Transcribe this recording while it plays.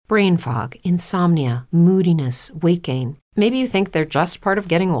brain fog, insomnia, moodiness, weight gain. Maybe you think they're just part of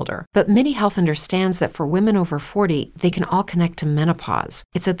getting older, but MIDI Health understands that for women over 40, they can all connect to menopause.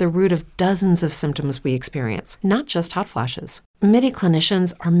 It's at the root of dozens of symptoms we experience, not just hot flashes. MIDI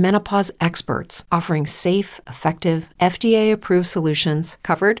clinicians are menopause experts, offering safe, effective, FDA-approved solutions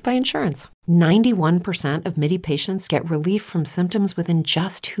covered by insurance. 91% of MIDI patients get relief from symptoms within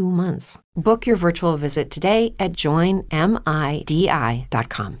just 2 months. Book your virtual visit today at joinmidi.com.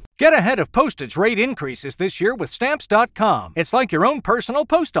 Get ahead of postage rate increases this year with Stamps.com. It's like your own personal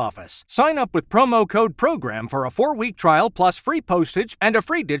post office. Sign up with promo code PROGRAM for a 4-week trial plus free postage and a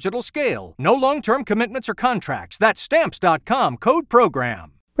free digital scale. No long-term commitments or contracts. That's Stamps.com, code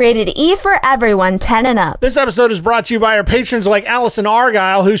PROGRAM. Rated E for everyone, 10 and up. This episode is brought to you by our patrons like Allison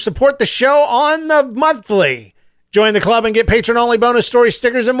Argyle, who support the show on the monthly. Join the club and get patron-only bonus story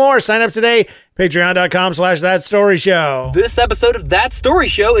stickers and more. Sign up today, patreon.com/thatstoryshow. This episode of That Story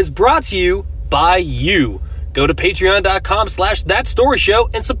Show is brought to you by you. Go to patreon.com/thatstoryshow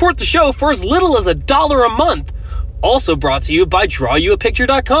and support the show for as little as $1 a month. Also brought to you by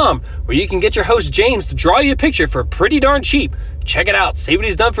DrawYouAPicture.com, where you can get your host James to draw you a picture for pretty darn cheap. Check it out, see what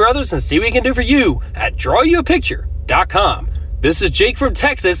he's done for others, and see what he can do for you at DrawYouAPicture.com. This is Jake from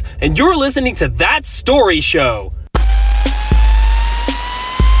Texas, and you're listening to That Story Show.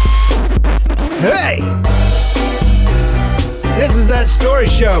 Hey! This is That Story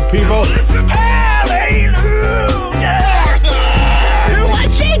Show, people. Hallelujah! You're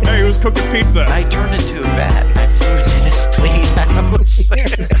watching? Hey, who's cooking pizza? I turned into a bat. I flew into the street.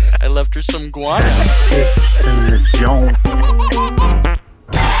 I left her some guano.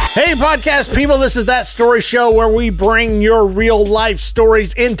 Hey, podcast people, this is That Story Show, where we bring your real life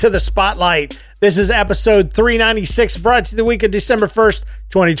stories into the spotlight. This is episode 396, brought to you the week of December 1st,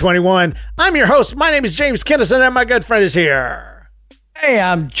 2021. I'm your host. My name is James Kinnison, and my good friend is here. Hey,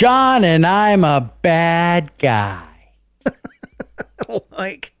 I'm John, and I'm a bad guy.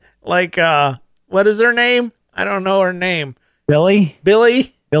 What is her name? I don't know her name. Billy?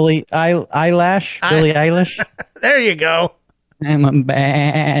 Billy Eyelash? Billie Eilish? There you go. I'm a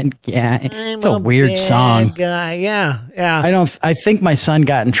bad guy. It's a weird song. Guy. Yeah. I think my son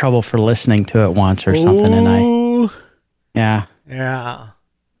got in trouble for listening to it once or something, and Yeah.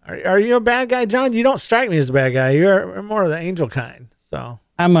 Are you a bad guy, John? You don't strike me as a bad guy. You're more of the angel kind. So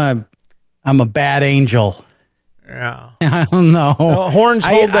I'm a bad angel. Yeah. I don't know. The horns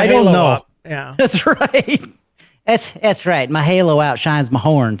hold the I halo don't know. up. Yeah. That's right. That's right. My halo outshines my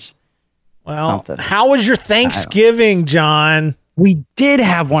horns. Well, how was your Thanksgiving, John? We did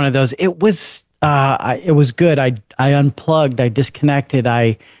have one of those. It was good. I unplugged. I disconnected.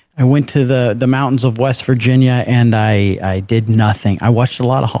 I went to the mountains of West Virginia and I did nothing. I watched a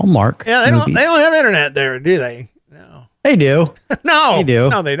lot of Hallmark. Yeah, movies. They don't have internet there, do they? No, they do. No, they do.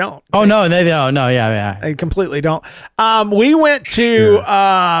 No, they don't. Oh no, they don't. No, yeah. They completely don't. We went to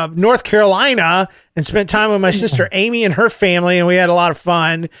North Carolina and spent time with my sister Amy and her family, and we had a lot of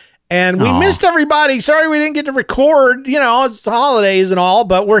fun. And we missed everybody. Sorry we didn't get to record. You know, it's the holidays and all,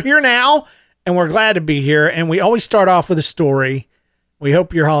 but we're here now, and we're glad to be here. And we always start off with a story. We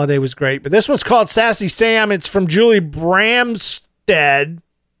hope your holiday was great. But this one's called Sassy Sam. It's from Julie Bramstead.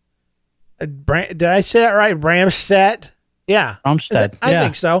 Did I say that right? Bramstead? Yeah. Bramstead. I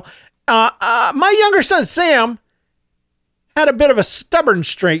think so. My younger son, Sam, had a bit of a stubborn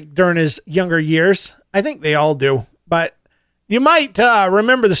streak during his younger years. I think they all do. But you might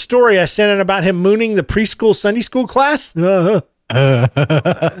remember the story I sent in about him mooning the preschool Sunday school class. I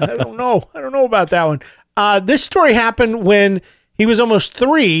don't know. I don't know about that one. This story happened when he was almost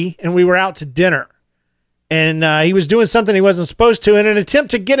 3 and we were out to dinner. And he was doing something he wasn't supposed to. In an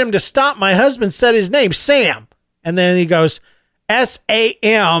attempt to get him to stop, my husband said his name, Sam. And then he goes,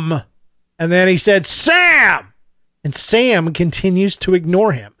 S-A-M. And then he said, Sam. And Sam continues to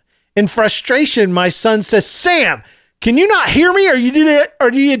ignore him. In frustration, my son says, Sam, can you not hear me, or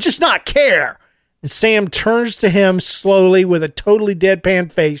do you just not care? And Sam turns to him slowly with a totally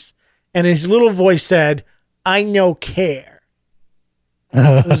deadpan face, and his little voice said, I no care.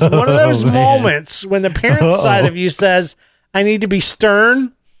 It was one of those moments when the parent side of you says, I need to be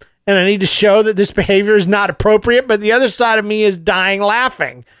stern, and I need to show that this behavior is not appropriate, but the other side of me is dying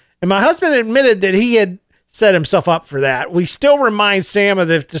laughing. And my husband admitted that he had set himself up for that. We still remind Sam of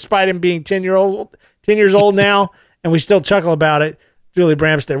this, despite him being 10 years old now, and we still chuckle about it. Julie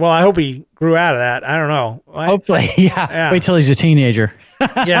Bramstead. Well, I hope he grew out of that. I don't know. Hopefully, yeah. Wait till he's a teenager.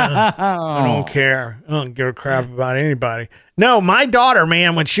 Yeah. I don't care. I don't give a crap about anybody. No, my daughter,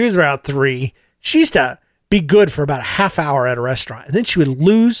 man, when she was about 3, she used to be good for about a half hour at a restaurant. And then she would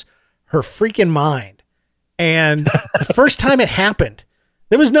lose her freaking mind. And the first time it happened,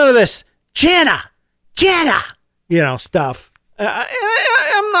 There was none of this, Jana, stuff.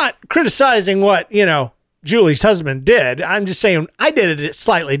 I'm not criticizing what, Julie's husband did. I'm just saying I did it a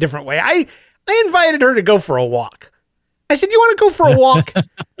slightly different way. I invited her to go for a walk. I said, you want to go for a walk?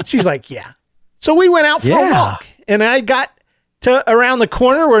 She's like, yeah. So we went out for a walk, and I got to around the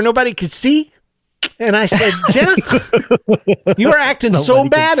corner where nobody could see. And I said, Jenna, you are acting so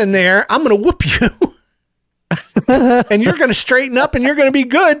bad in there. I'm going to whoop you. And you're going to straighten up and you're going to be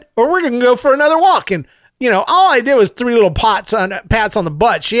good, or we're going to go for another walk. And, all I did was 3 little pats on the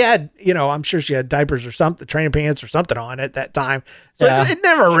butt. She had, I'm sure she had diapers or something, training pants or something on at that time. So it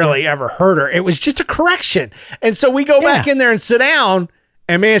never really ever hurt her. It was just a correction. And so we go back in there and sit down,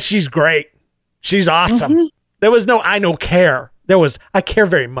 and man, she's great. She's awesome. Mm-hmm. There was no, I don't care. There was, I care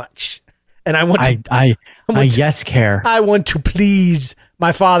very much. And I want to, care. I want to please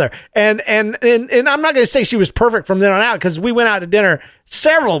my father. And I'm not going to say she was perfect from then on out, because we went out to dinner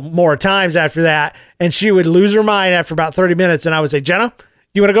several more times after that, and she would lose her mind after about 30 minutes. And I would say, Jenna,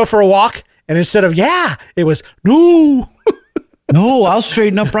 you want to go for a walk? And instead of, it was, no. No, I'll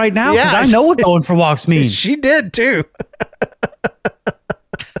straighten up right now, because I know what going for walks means. She did too.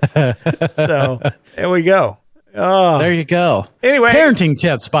 So there we go. Oh, there you go. Anyway, parenting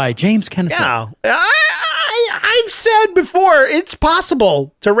tips by James Kennison. Yeah, I've said before, it's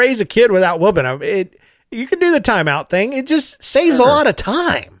possible to raise a kid without whooping them. You can do the timeout thing. It just saves a lot of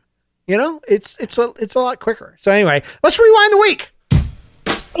time. It's a lot quicker. So anyway, let's rewind the week.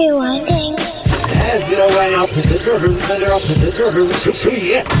 Rewinding.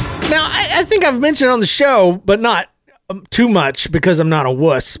 Now, I think I've mentioned on the show, but not too much because I'm not a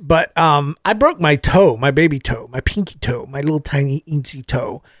wuss, but I broke my toe, my baby toe, my pinky toe, my little tiny eensy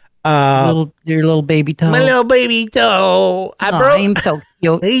toe. Your little baby toe. My little baby toe. I'm so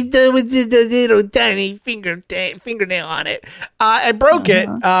cute. With the little tiny fingernail on it. I broke it,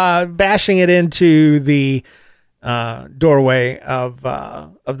 bashing it into the doorway of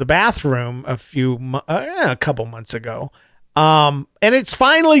the bathroom a couple months ago. And it's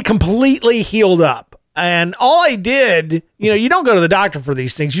finally completely healed up. And all I did, you don't go to the doctor for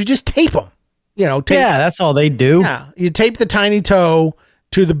these things. You just tape them. That's all they do. Yeah, you tape the tiny toe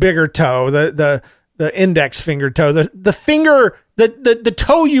to the bigger toe, the index finger toe, the finger, the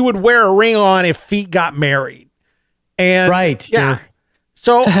toe you would wear a ring on if feet got married. And right, yeah.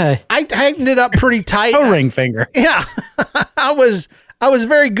 So I tightened it up pretty tight. A ring finger. Yeah, I was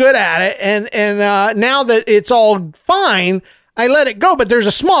very good at it, and now that it's all fine, I let it go. But there's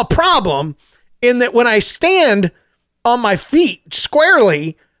a small problem in that when I stand on my feet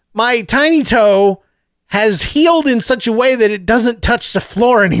squarely, my tiny toe has healed in such a way that it doesn't touch the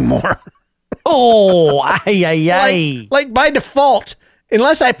floor anymore. Oh, ay. Like by default,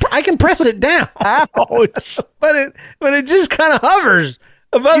 unless I can press it down. Ouch. but it just kind of hovers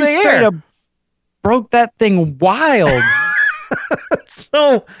above the air. Broke that thing wild.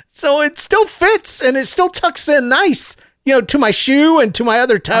 So it still fits and it still tucks in nice, to my shoe and to my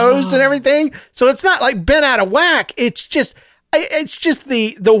other toes and everything. So it's not like bent out of whack. It's just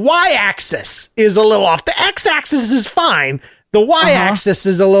the y-axis is a little off. The x-axis is fine. The y-axis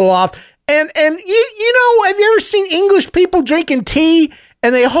is a little off. And have you ever seen English people drinking tea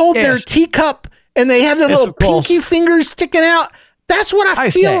and they hold their teacup and they have their little pinky fingers sticking out? That's what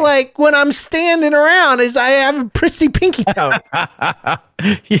I feel like when I'm standing around, is I have a prissy pinky toe.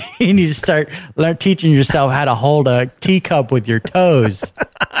 You need to start teaching yourself how to hold a teacup with your toes.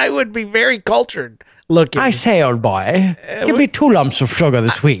 I would be very cultured looking. I say, old boy, give me 2 lumps of sugar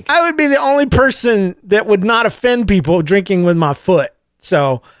this week. I would be the only person that would not offend people drinking with my foot.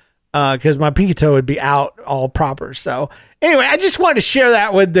 So, because my pinky toe would be out all proper. So anyway, I just wanted to share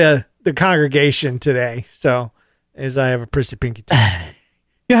that with the congregation today. So, as I have a prissy pinky toe.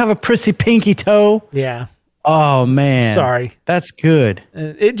 You have a prissy pinky toe? Yeah. Oh, man. Sorry. That's good.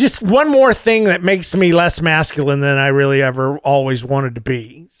 It just one more thing that makes me less masculine than I really ever always wanted to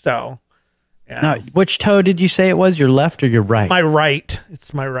be. So, yeah. Now, which toe did you say it was? Your left or your right? My right.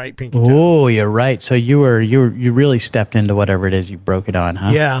 It's my right pinky toe. Oh, you're right. So you really stepped into whatever it is you broke it on,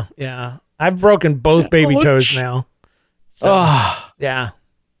 huh? Yeah. I've broken both baby toes now. So, yeah.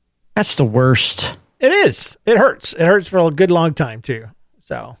 That's the worst. It is. It hurts. It hurts for a good long time too.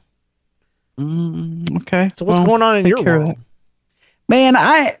 So, okay. So what's going on in your world? Man,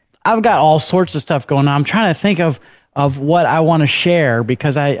 I've got all sorts of stuff going on. I'm trying to think of what I want to share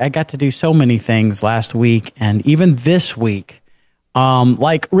because I got to do so many things last week and even this week.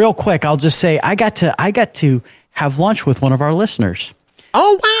 Like real quick, I'll just say I got to have lunch with one of our listeners.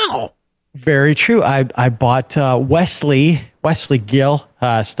 Oh wow! Very true. I bought Wesley Gill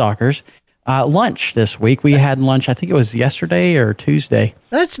Stalkers. lunch this week. We had lunch, I think it was yesterday or Tuesday.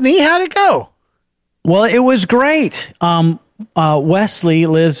 That's neat. How'd it go? Well, it was great. Wesley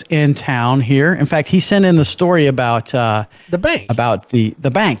lives in town here. In fact, he sent in the story about the bank. About the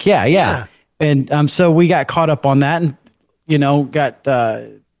bank. Yeah. And so we got caught up on that, and got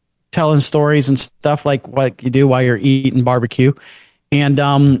telling stories and stuff like what you do while you're eating barbecue, and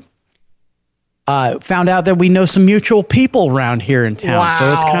found out that we know some mutual people around here in town. Wow.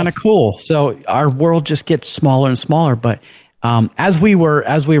 So it's kind of cool. So our world just gets smaller and smaller. But as we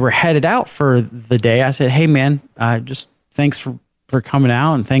were headed out for the day, I said, "Hey, man, just thanks for coming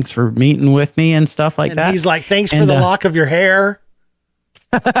out and thanks for meeting with me and stuff like that." He's like, "Thanks for the lock of your hair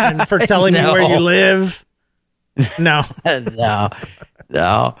and for telling me where you live." No, no.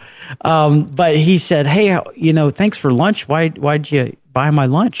 But he said, "Hey, thanks for lunch. Why'd you buy my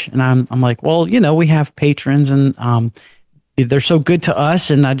lunch?" And I'm like, "Well, we have patrons and they're so good to us,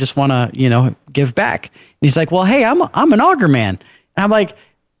 and I just want to give back." And he's like, "Well, hey, I'm an auger man," and I'm like,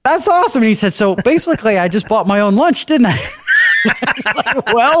 "That's awesome." And he said, "So basically, I just bought my own lunch, didn't I?" Like,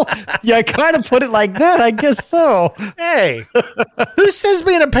 well, yeah, kind of put it like that, I guess so. Hey, who says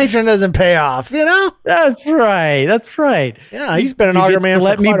being a patron doesn't pay off? That's right. Yeah, he's been an auger man for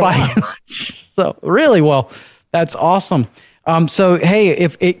let me quite a buy while. lunch. So really, well, that's awesome. So hey,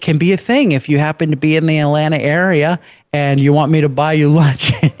 if it can be a thing, if you happen to be in the Atlanta area and you want me to buy you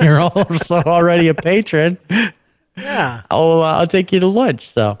lunch, and you're also already a patron, Yeah, I'll take you to lunch.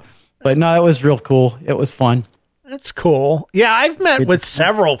 So, but no, it was real cool. It was fun. that's cool. Yeah, I've met with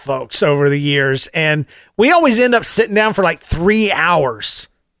several folks over the years, and we always end up sitting down for like 3 hours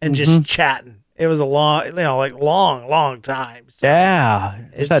and just chatting. It was a long, long time. So Yeah,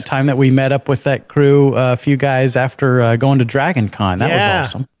 it's that time that we met up with that crew, a few guys after going to Dragon Con. That was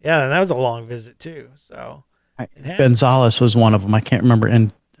awesome. Yeah, and that was a long visit too. So Gonzalez was one of them. I can't remember,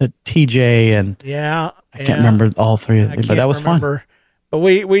 and TJ, and yeah, I can't remember all three of them, but that was fun. But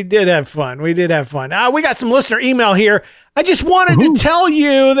we did have fun. We got some listener email here. I just wanted to tell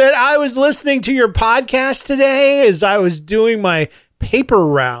you that I was listening to your podcast today as I was doing my paper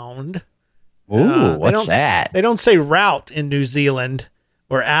round. Ooh, what's that? They don't say route in New Zealand,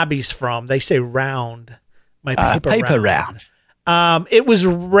 where Abby's from. They say round. My paper round. It was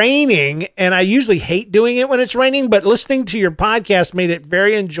raining, and I usually hate doing it when it's raining, but listening to your podcast made it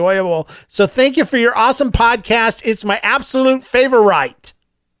very enjoyable. So thank you for your awesome podcast. It's my absolute favorite.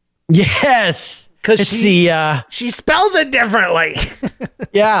 Yes. Because she spells it differently.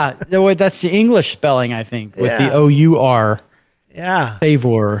 Yeah, that's the English spelling, I think, with the O-U-R. Yeah.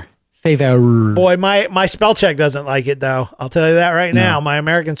 Favor. Boy, my spell check doesn't like it, though. I'll tell you that right now. My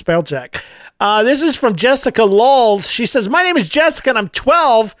American spell check. This is from Jessica Lulls. She says, "My name is Jessica, and I'm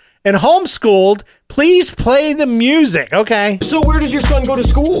 12 and homeschooled. Please play the music." Okay. So where does your son go to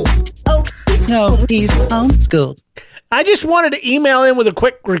school? Oh, no, he's homeschooled. I just wanted to email in with a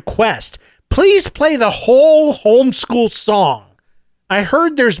quick request. Please play the whole homeschool song. I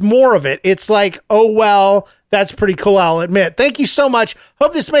heard there's more of it. It's like, oh, well, that's pretty cool, I'll admit. Thank you so much.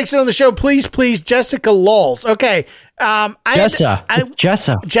 Hope this makes it on the show. Please, Jessica Lulls. Okay. Jessa,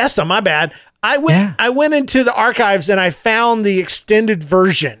 my bad. I went into the archives and I found the extended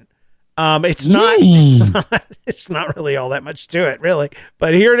version. It's not really all that much to it, really.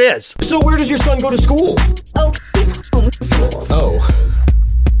 But here it is. So where does your son go to school? Oh, he's homeschooled. Oh,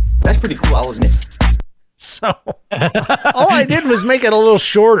 that's pretty cool, I'll admit. So all I did was make it a little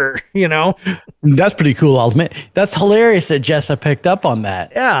shorter, That's pretty cool, I'll admit. That's hilarious that Jessa picked up on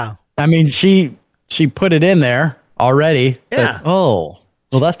that. Yeah. I mean, she put it in there already. Yeah. But, well,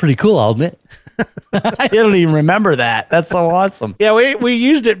 that's pretty cool, I'll admit. I don't even remember that. That's so awesome. Yeah, we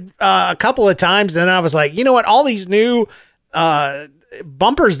used it a couple of times, and then I was like, you know what? All these new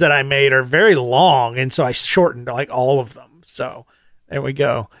bumpers that I made are very long, and so I shortened like all of them. So there we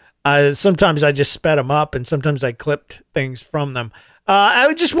go. Sometimes I just sped them up, and sometimes I clipped things from them.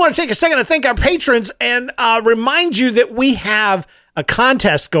 I just want to take a second to thank our patrons and remind you that we have a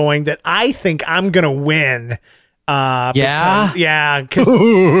contest going that I think I'm going to win. Because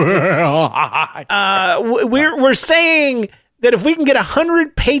we're saying that if we can get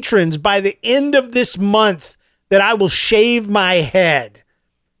 100 patrons by the end of this month, that I will shave my head.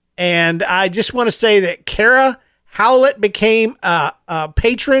 And I just want to say that Kara Howlett became a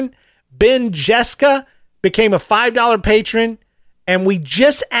patron. Ben Jessica became a $5 patron. And we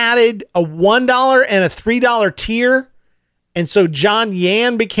just added a $1 and a $3 tier. And so John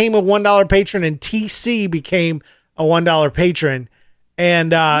Yan became a $1 patron and TC became a $1 patron.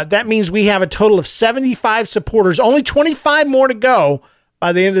 And that means we have a total of 75 supporters, only 25 more to go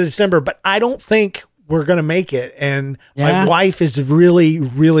by the end of December. But I don't think we're going to make it. And Yeah. my wife is really,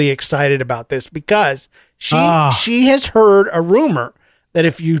 really excited about this because she has heard a rumor that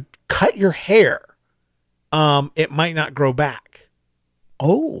if you cut your hair, it might not grow back.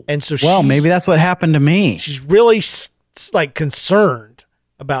 Oh, and so maybe that's what happened to me. She's really like concerned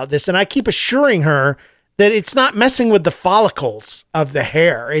about this, and I keep assuring her that it's not messing with the follicles of the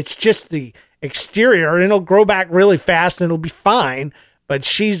hair. It's just the exterior, and it'll grow back really fast, and it'll be fine.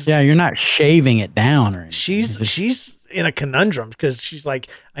 But you're not shaving it down, or anything. She's in a conundrum because she's like,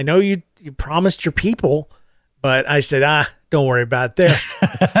 I know you promised your people, but I said, don't worry about it.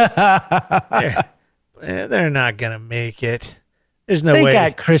 They're not gonna make it. There's no way. They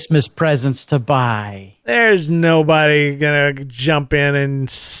got Christmas presents to buy. There's nobody gonna jump in and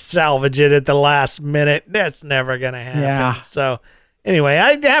salvage it at the last minute. That's never gonna happen. Yeah. So anyway,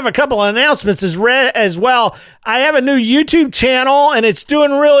 I have a couple of announcements as well. I have a new YouTube channel, and it's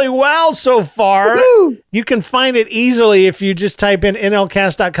doing really well so far. Woo-hoo! You can find it easily if you just type in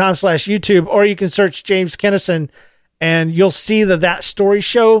nlcast.com/YouTube, or you can search James Kennison, and you'll see That Story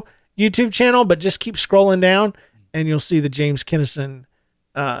Show YouTube channel, but just keep scrolling down, and you'll see the James Kennison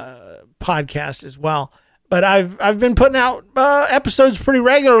podcast as well. But I've been putting out episodes pretty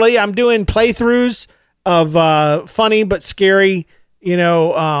regularly. I'm doing playthroughs of funny but scary,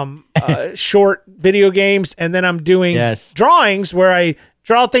 short video games, and then I'm doing drawings where I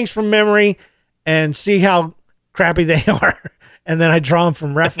draw things from memory and see how crappy they are, and then I draw them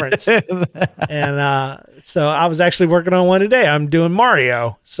from reference. And so I was actually working on one today. I'm doing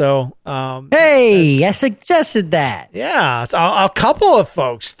Mario. So hey, I suggested that. Yeah, so a couple of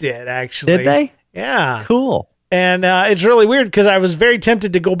folks did actually. Did they? Yeah, cool. And it's really weird because I was very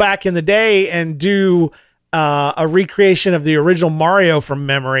tempted to go back in the day and do a recreation of the original Mario from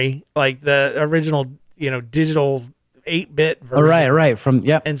memory, like the original, digital 8-bit version. Right.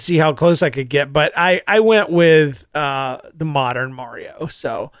 And see how close I could get. But I went with the modern Mario.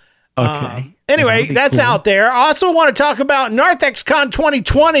 So, okay. Anyway, that's cool. Out there. I also want to talk about NarthexCon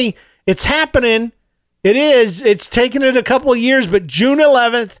 2020. It's happening. It is. It's taken it a couple of years, but June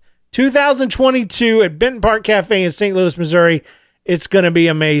 11th, 2022 at Benton Park Cafe in St. Louis, Missouri. It's going to be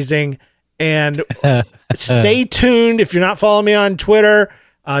amazing. And stay tuned. If you're not following me on Twitter,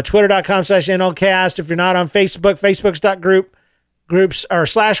 twitter.com/NLcast. If you're not on Facebook,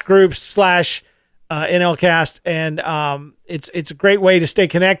 facebook.groups/NLcast. And it's a great way to stay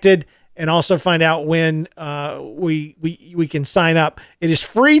connected and also find out when we can sign up. It is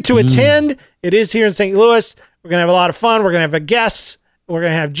free to attend. It is here in St. Louis. We're going to have a lot of fun. We're going to have a guest. We're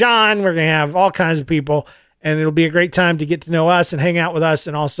going to have John. We're going to have all kinds of people. And it'll be a great time to get to know us and hang out with us,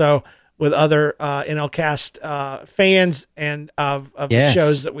 and also with other NLcast fans and of the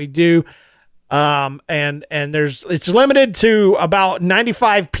shows that we do. And it's limited to about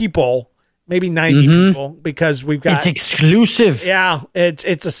 95 people, maybe 90 people, because we've got... It's exclusive. Yeah,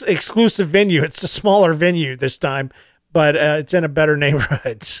 it's an exclusive venue. It's a smaller venue this time, but it's in a better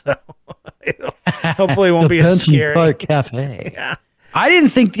neighborhood, so hopefully it won't be as scary. Park Cafe. Yeah. I didn't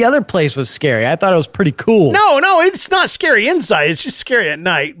think the other place was scary. I thought it was pretty cool. No, it's not scary inside. It's just scary at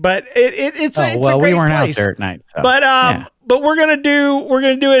night. But it's a great we weren't place. out there at night. So, but we're gonna do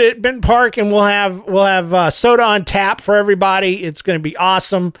it at Benton Park, and we'll have soda on tap for everybody. It's gonna be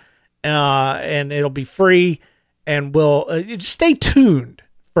awesome, and it'll be free. And we'll just stay tuned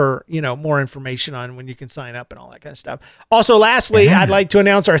for more information on when you can sign up and all that kind of stuff. Also, lastly, I'd like to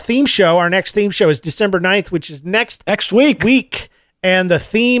announce our theme show. Our next theme show is December 9th, which is next week. And the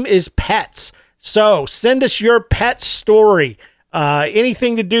theme is pets. So send us your pet story.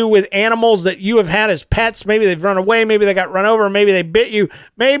 Anything to do with animals that you have had as pets. Maybe they've run away. Maybe they got run over. Maybe they bit you.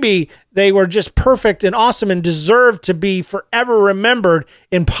 Maybe they were just perfect and awesome and deserve to be forever remembered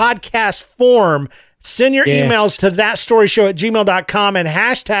in podcast form. Send your emails to thatstoryshow@gmail.com and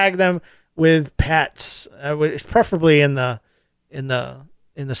hashtag them with pets. Preferably in the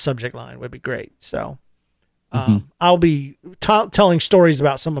subject line would be great. So I'll be telling stories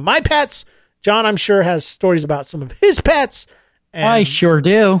about some of my pets. John, I'm sure, has stories about some of his pets. And I sure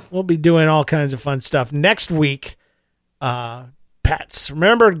do. We'll be doing all kinds of fun stuff next week. Pets.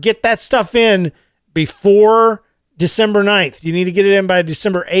 Remember, get that stuff in before December 9th. You need to get it in by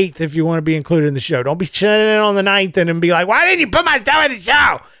December 8th if you want to be included in the show. Don't be sending it on the 9th and be like, why didn't you put my stuff in the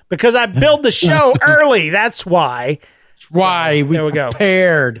show? Because I build the show early. That's why. We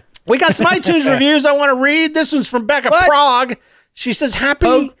prepared. Go. We got some iTunes reviews I want to read. This one's from Becca Prague. She says,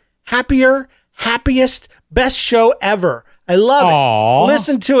 happier, happiest, best show ever. I love it.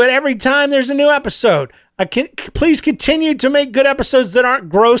 Listen to it every time there's a new episode. Please continue to make good episodes that aren't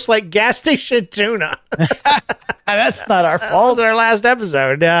gross like gas station tuna. That's not our fault. That was our last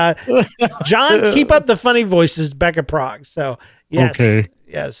episode. John, keep up the funny voices, Becca Prague. So, yes. Okay.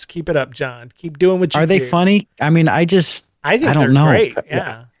 Yes, keep it up, John. Keep doing what you do. Are they funny? I mean, I think they're don't know. Great.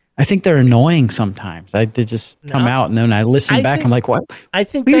 Yeah. I think they're annoying sometimes. They just come out and then I listen back. I'm like, what? I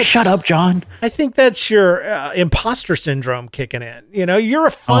think will you shut up, John? I think that's your imposter syndrome kicking in. You know, you're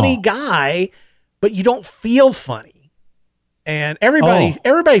a funny guy, but you don't feel funny. And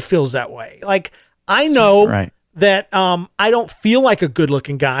everybody feels that way. Like, I know that I don't feel like a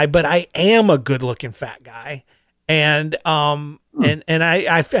good-looking guy, but I am a good-looking fat guy. And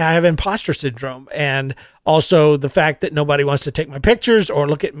I have imposter syndrome, and also the fact that nobody wants to take my pictures or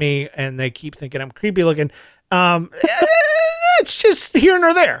look at me, and they keep thinking I'm creepy looking. It's just here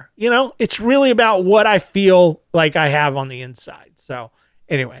and there, you know. It's really about what I feel like I have on the inside. So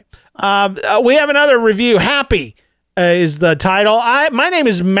anyway, we have another review. Happy is the title. My name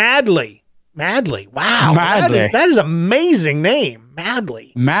is Madly. Madly. Wow. Madly. That is an amazing name.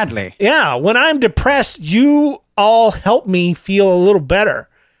 Madly. Madly. Yeah. When I'm depressed, you all help me feel a little better.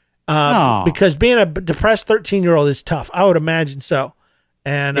 Because being a depressed 13-year-old is tough. I would imagine so.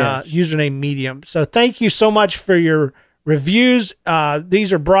 And username Medium. So thank you so much for your reviews.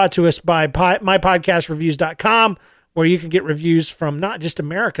 These are brought to us by mypodcastreviews.com, where you can get reviews from not just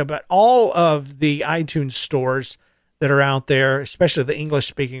America, but all of the iTunes stores that are out there, especially the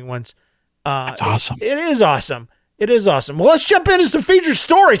English-speaking ones. That's awesome. It is awesome. It is awesome. Well, let's jump into some featured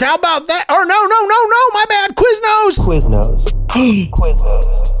stories. How about that? Or no, my bad. Quiznos. Quiznos.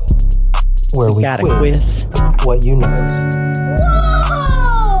 Where we quiz what you know.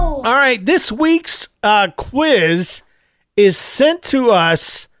 Whoa! All right, this week's quiz is sent to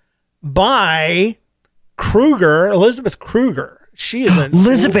us by Elizabeth Kruger. She is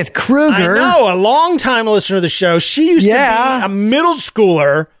Elizabeth Kruger. I know, a longtime listener of the show. She used to be a middle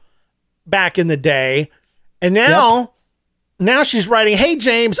schooler back in the day, and now she's writing, "Hey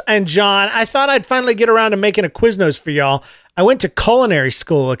James and John, I thought I'd finally get around to making a Quiznos for y'all. I went to culinary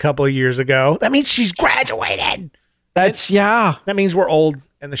school a couple of years ago." That means she's graduated. That means we're old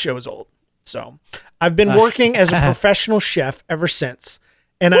and the show is old. So I've been working as a professional chef ever since,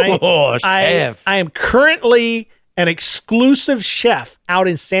 and I am currently an exclusive chef out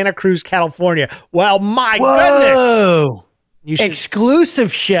in Santa Cruz, California. Well, my goodness,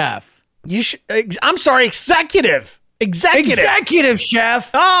 exclusive chef. You should. I'm sorry, executive chef.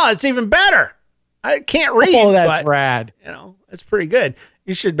 Oh, it's even better. I can't read. Oh, that's rad. You know, it's pretty good.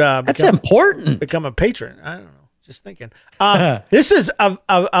 You should. That's important. Become a patron. I don't know. Just thinking. This is a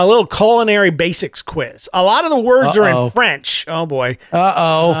little culinary basics quiz. A lot of the words are in French. Oh boy.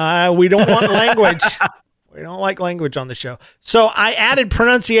 We don't want language. We don't like language on the show. So I added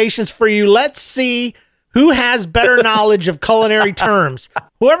pronunciations for you. Let's see who has better knowledge of culinary terms.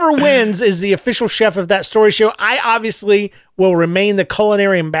 Whoever wins is the official chef of That Story Show. I obviously will remain the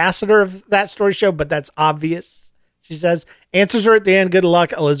culinary ambassador of That Story Show, but that's obvious. She says, answers are at the end. Good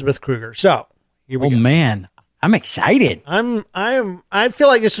luck, Elizabeth Kruger. So here we go. Oh man, I'm excited. I feel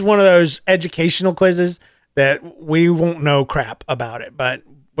like this is one of those educational quizzes that we won't know crap about it, but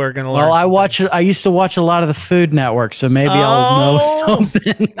we're going to learn. Well, I used to watch a lot of the Food Network, so maybe I'll know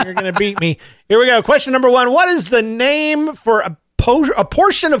something. You're going to beat me. Here we go. Question number 1. What is the name for a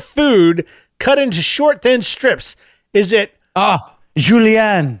portion of food cut into short, thin strips? Is it...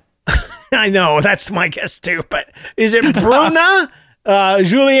 Julienne. I know, that's my guess too, but is it Bruna,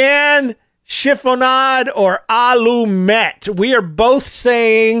 Julienne, chiffonade, or allumette? We are both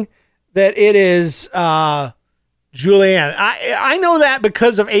saying that it is Julienne. I know that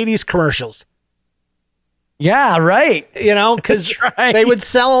because of 80s commercials. Yeah, right. You know, because they would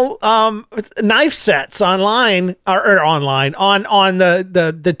sell knife sets online or online on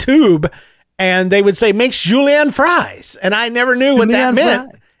the tube, and they would say makes julienne fries, and I never knew what that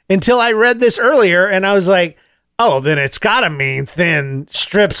meant until I read this earlier, and I was like, oh, then it's got to mean thin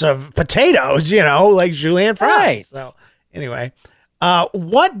strips of potatoes, you know, like julienne fries. Right. So anyway,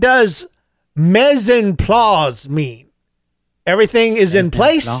 what does mise en place mean? Everything is in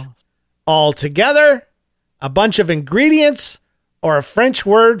place, all together. A bunch of ingredients, or a French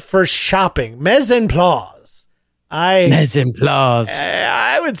word for shopping. Mise en place. Mise en place.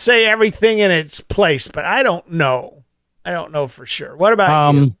 I would say everything in its place, but I don't know. I don't know for sure. What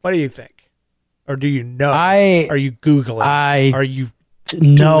about you? What do you think? Or do you know? Are you Googling? Are you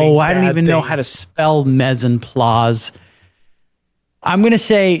No, I don't even know how to spell mise en place. I'm going to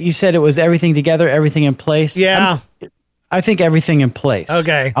say you said it was everything together, everything in place. Yeah. I think everything in place.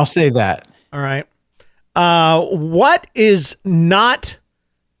 Okay. I'll say that. All right. What is not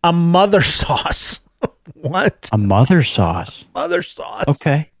a mother sauce? What? A mother sauce. Mother sauce.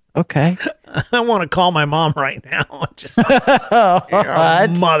 Okay. I want to call my mom right now. Just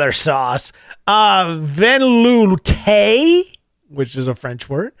mother sauce. Velouté, which is a French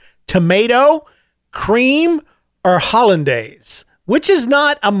word. Tomato, cream, or hollandaise. Which is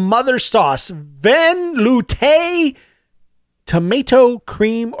not a mother sauce? Velouté, tomato,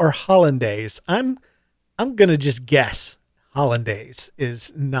 cream, or hollandaise. I'm gonna just guess hollandaise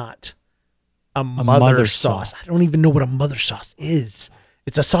is not a mother sauce. I don't even know what a mother sauce is.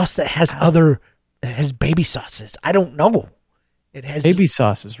 It's a sauce that has baby sauces. I don't know. It has baby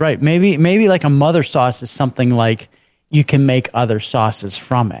sauces, right? Maybe like a mother sauce is something like you can make other sauces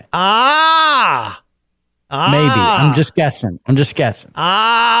from it. Maybe. I'm just guessing.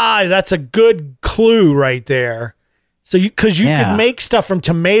 That's a good clue right there. So you can make stuff from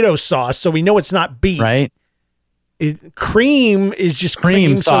tomato sauce, so we know it's not beef. Right. Cream is just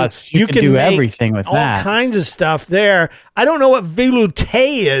cream sauce. So you can do everything with all that. All kinds of stuff there. I don't know what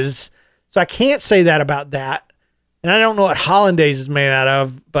velouté is, so I can't say that about that. And I don't know what hollandaise is made out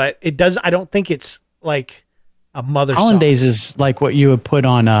of, but it does. I don't think it's like a mother hollandaise sauce. Is like what you would put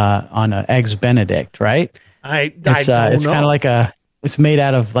on a eggs Benedict, right? It's kind of like it's made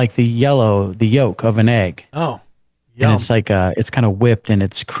out of like the yolk of an egg. Oh. Yum. And it's like it's kind of whipped and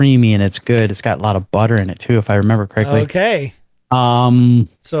it's creamy and it's good. It's got a lot of butter in it too, if I remember correctly. Okay. So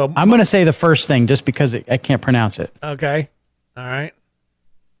I'm going to say the first thing just because I can't pronounce it. Okay. All right.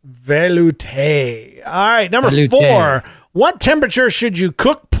 Velouté. All right. Number Velouté. 4. What temperature should you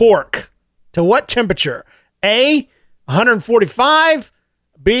cook pork? To what temperature? A, 145,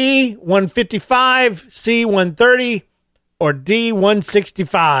 B, 155, C, 130, or D,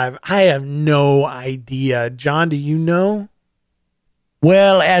 165? I have no idea. John, do you know?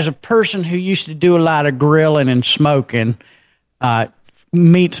 Well, as a person who used to do a lot of grilling and smoking,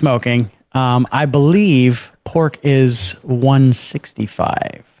 meat smoking, I believe pork is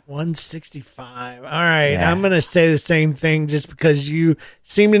 165. 165. All right. Yeah. I'm going to say the same thing just because you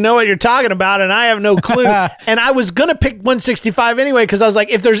seem to know what you're talking about and I have no clue. And I was going to pick 165 anyway because I was like,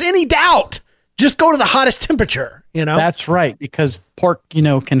 if there's any doubt, just go to the hottest temperature, That's right, because pork,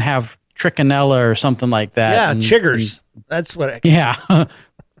 can have trichinella or something like that. Yeah, chiggers. That's what it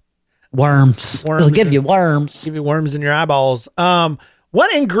Worms. It'll give you worms. Give you worms in your eyeballs.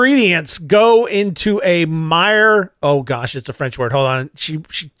 What ingredients go into a Meyer? Oh gosh, it's a French word. Hold on. She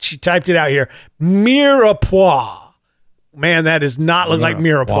typed it out here. Mirepoix. Man, that does not look like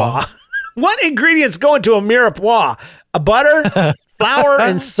mirepoix. What ingredients go into a mirepoix? A butter, flour,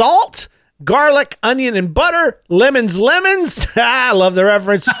 and salt, garlic, onion, and butter, lemons. I love the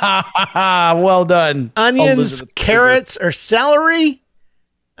reference. Well done. Onions, carrots, or celery?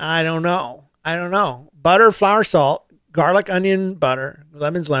 I don't know. Butter, flour, salt, garlic, onion, butter,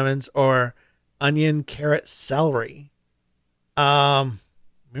 lemons, or onion, carrot, celery. Mirepoix.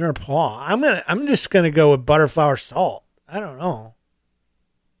 I'm just gonna go with butter, flour, salt. I don't know.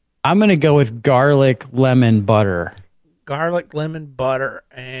 I'm gonna go with garlic, lemon, butter. Garlic, lemon, butter,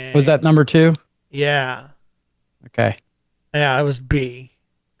 and was that number 2? Yeah. Okay. Yeah, it was B.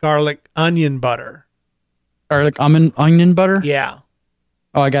 Garlic, onion, butter. Garlic, onion, butter. Yeah.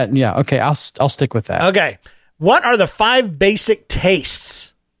 Oh, I got. Yeah. Okay. I'll stick with that. Okay. What are the 5 basic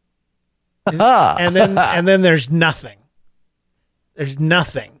tastes? And then there's nothing. There's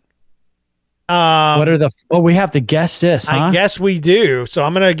nothing. What are the? Well, we have to guess this, huh? I guess we do. So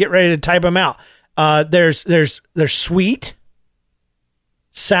I'm gonna get ready to type them out. There's sweet,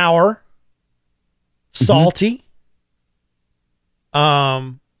 sour, salty,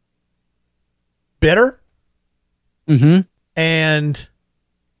 bitter, and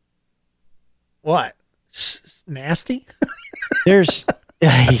what? Nasty? There's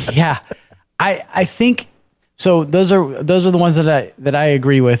yeah. I think so. Those are the ones that I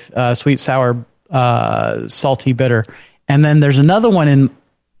agree with. Sweet, sour, salty, bitter, and then there's another one. And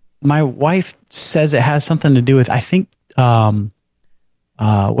my wife says it has something to do with. I think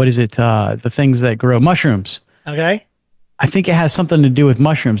what is it? The things that grow mushrooms. Okay. I think it has something to do with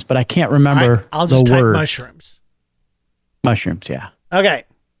mushrooms, but I can't remember. Right, I'll just type mushrooms. Mushrooms, yeah. Okay.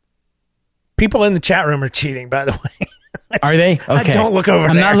 People in the chat room are cheating, by the way. Are they? Okay. Don't look over there.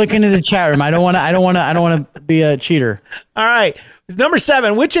 I'm not looking at the chat room. I don't want to be a cheater. All right. Number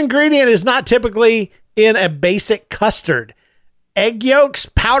 7. Which ingredient is not typically in a basic custard? Egg yolks,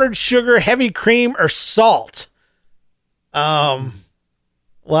 powdered sugar, heavy cream, or salt? Well,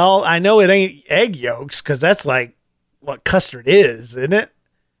 I know it ain't egg yolks because that's like what custard is, isn't it?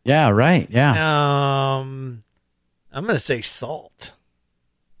 Yeah, right. Yeah. I'm going to say salt.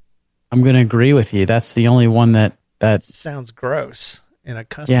 I'm going to agree with you. That's the only one that sounds gross. in a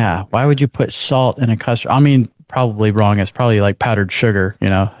custard. Yeah. Why would you put salt in a custard? I mean, probably wrong. It's probably like powdered sugar,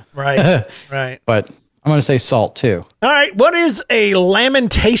 Right. Right. But I'm going to say salt too. All right. What is a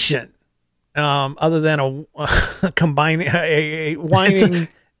lamentation? Other than a combining, a whining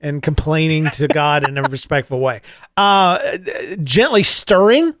and complaining to God in a respectful way. Gently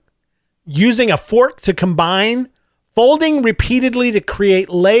stirring, using a fork to combine, folding repeatedly to create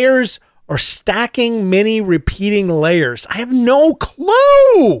layers, or stacking many repeating layers. I have no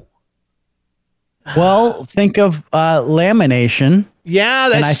clue. Well, think of lamination. Yeah,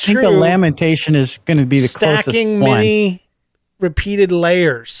 that's true. And I think the lamentation is going to be the closest one. Stacking many repeated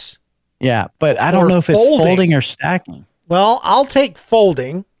layers. Yeah, but I don't know if it's folding or stacking. Well, I'll take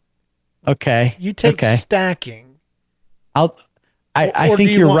folding. Okay. You take stacking. I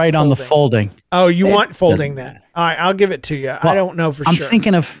think you're right on the folding. Oh, you want folding then? All right, I'll give it to you. Well, I don't know for sure. I'm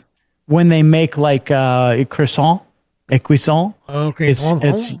thinking of when they make like a cuisson. Okay.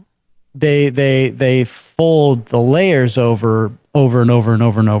 It's they fold the layers over and over and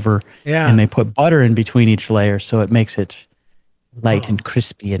over and over. Yeah. And they put butter in between each layer, so it makes it light and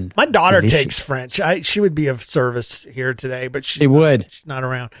crispy and my daughter delicious. takes French. She would be of service here today, but she's not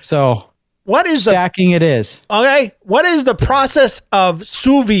around. So what is stacking? It is okay. What is the process of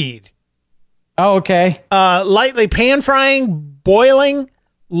sous vide? Oh, okay. Lightly pan frying, boiling,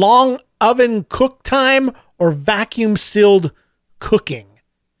 long oven cook time, or vacuum sealed cooking.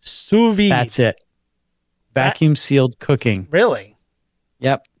 Sous vide. That's it. Vacuum sealed cooking. Really?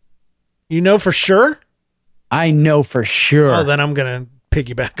 Yep. You know for sure? I know for sure. Oh, then I'm going to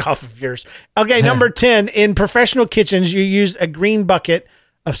piggyback off of yours. Okay, number 10. In professional kitchens, you use a green bucket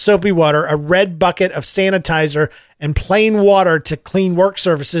of soapy water, a red bucket of sanitizer, and plain water to clean work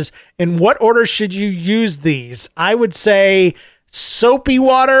surfaces. In what order should you use these? I would say soapy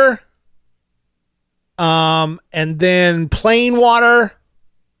water, and then plain water,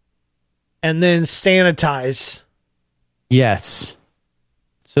 and then sanitize. Yes.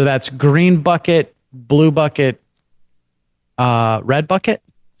 So that's green bucket, blue bucket, red bucket.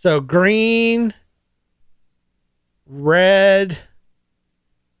 So green, red.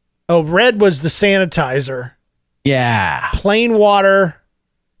 Oh, red was the sanitizer. Yeah. Plain water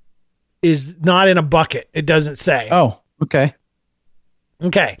is not in a bucket. It doesn't say. Oh, okay.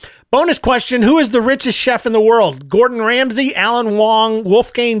 Okay. Bonus question. Who is the richest chef in the world? Gordon Ramsay, Alan Wong,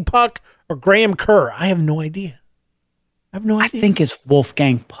 Wolfgang Puck, or Graham Kerr? I have no idea. I think it's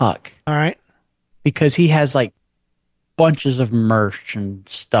Wolfgang Puck. All right. Because he has like bunches of merch and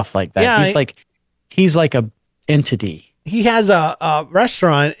stuff like that. Yeah, he's like a entity. He has a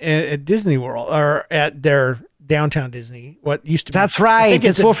restaurant at Disney World, or at their downtown Disney. What used to be. That's right.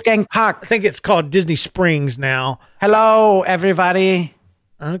 It's Wolfgang Puck. I think it's called Disney Springs now. Hello, everybody.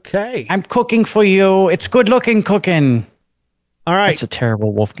 Okay. I'm cooking for you. It's good looking cooking. All right. That's a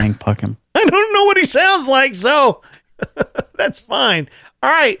terrible Wolfgang Puck. I don't know what he sounds like, so that's fine.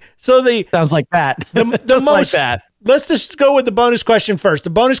 All right. So sounds like that. The just most, like that. Let's just go with the bonus question first. The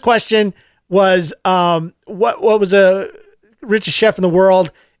bonus question was what was a richest chef in the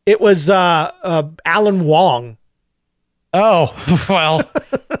world? It was Alan Wong. Oh, well,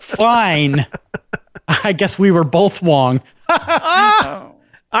 fine. I guess we were both Wong.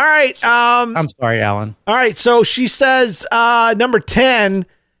 All right. I'm sorry, Alan. All right. So she says number 10,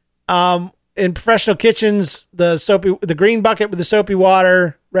 in professional kitchens, the green bucket with the soapy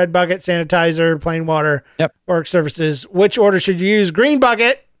water, red bucket, sanitizer, plain water, work surfaces. Which order should you use? Green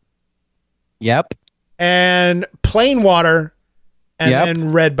bucket. Yep. And plain water, and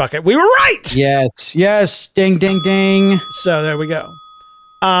then red bucket. We were right. Yes. Ding, ding, ding. So there we go.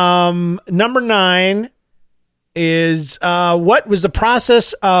 Number 9 is what was the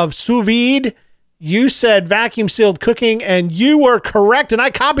process of sous vide? You said vacuum sealed cooking, and you were correct, and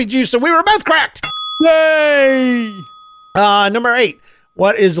I copied you, so we were both correct. Yay! Number 8.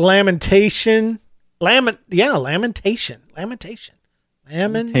 What is lamentation? Lamentation.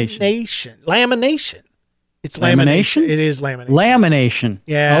 It's lamination. It is lamination. Lamination.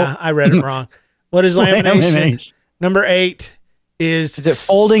 Yeah, I read it wrong. What is lamination? Number 8 is it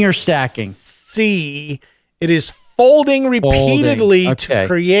folding or stacking? C. It is folding repeatedly to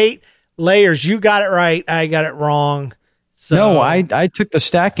create layers. You got it right. I got it wrong. So, no, I took the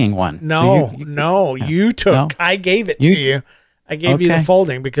stacking one. No, you took. No? I gave it to you. I gave you the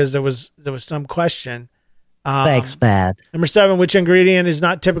folding because there was some question. Thanks, bad. Number 7, which ingredient is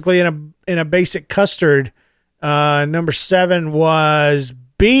not typically in a basic custard? Number 7 was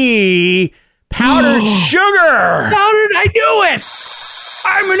B, powdered sugar. How did I do it?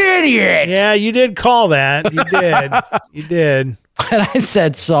 I'm an idiot. Yeah, you did call that. You did. You did. But I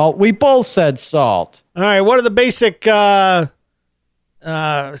said salt. We both said salt. All right. What are the basic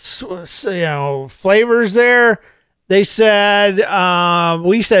flavors there. They said,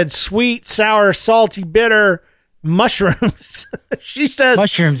 we said sweet, sour, salty, bitter, mushrooms. She says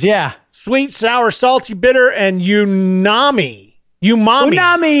mushrooms, yeah. Sweet, sour, salty, bitter, and umami. Umami?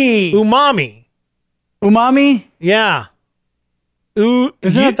 Yeah. Isn't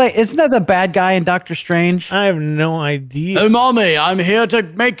that the bad guy in Doctor Strange? I have no idea. Umami, I'm here to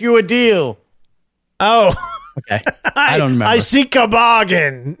make you a deal. Oh. Okay. I don't remember. I seek a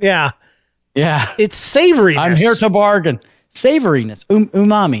bargain. Yeah. Yeah. It's savoriness. I'm here to bargain. Savoriness.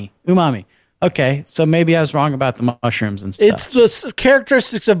 Umami. Okay, so maybe I was wrong about the mushrooms and stuff. It's the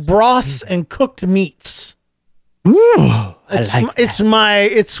characteristics of broths and cooked meats. Ooh, it's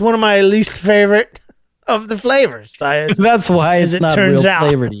one of my least favorite of the flavors. That's why it's not a real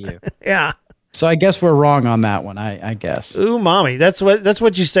flavor to you. Yeah. So I guess we're wrong on that one. I guess. Umami. That's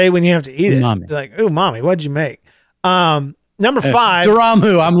what you say when you have to eat umami. It. Like umami. What'd you make? Number 5.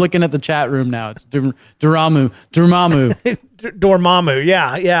 Duramu. I'm looking at the chat room now. It's Duramu. Dormammu.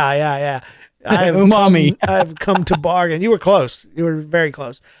 Yeah. I've come to bargain. You were close. You were very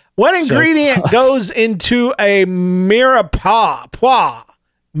close. What ingredient goes into a mirepoix?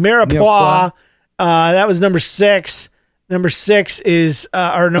 Mirepoix. That was number 6. Number 6 is,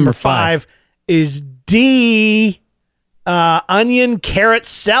 number 5 is D. Onion, carrot,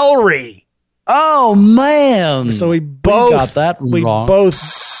 celery. Oh man! So we both got that wrong. We both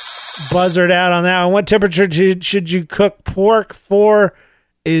buzzed out on that one. What temperature should you cook pork for?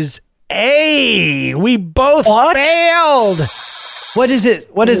 Is A. We both failed. What is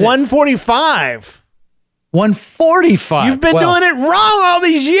it? 145. 145. You've been doing it wrong all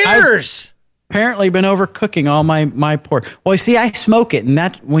these years. I've apparently been overcooking all my pork. Well, see, I smoke it, and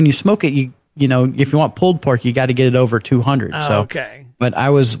when you smoke it, you know, if you want pulled pork, you got to get it over 200. Okay. But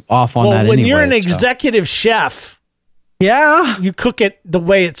I was off on that anyway. Well, when you're an executive chef, yeah, you cook it the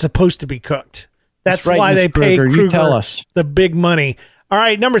way it's supposed to be cooked. That's right, why Ms. they pay Kruger, Kruger you tell us. The big money. All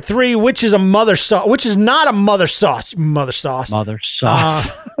right, number 3, which is a mother sauce, which is not a mother sauce. Mother sauce.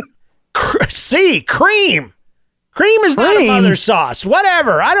 C, cream. Cream is not a mother sauce.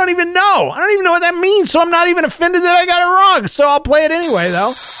 Whatever. I don't even know. I don't even know what that means, so I'm not even offended that I got it wrong. So I'll play it anyway,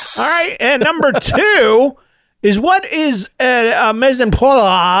 though. All right, and number 2 is what is a mise en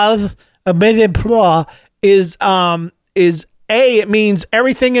place? A mise en place is A, it means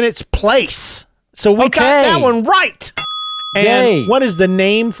everything in its place. So we got that one right. And what is the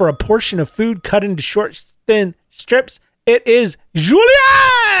name for a portion of food cut into short, thin strips? It is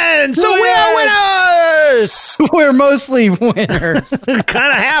julienne. So we are winners. We're mostly winners.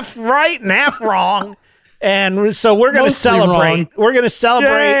 Kind of half right and half wrong. And so we're going to celebrate. Wrong. We're going to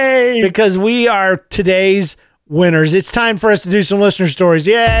celebrate because we are today's winners. It's time for us to do some listener stories.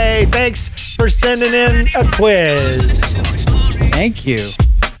 Yay. Thanks for sending in a quiz. Thank you.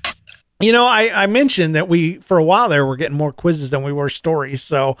 You know, I mentioned that for a while there, we're getting more quizzes than we were stories.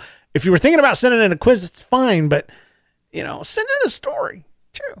 So if you were thinking about sending in a quiz, it's fine. But, you know, send in a story,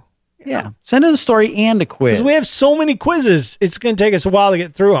 too. Yeah. Send in a story and a quiz. Because we have so many quizzes, it's going to take us a while to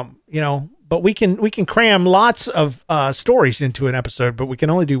get through them, you know. But we can cram lots of stories into an episode, but we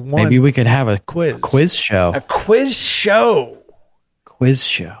can only do one. Maybe we could have a quiz show. A quiz show. Quiz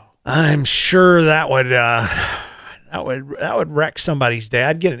show. I'm sure that would wreck somebody's day.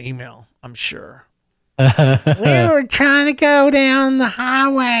 I'd get an email. I'm sure. We were trying to go down the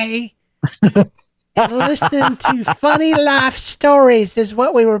highway and listening to funny life stories is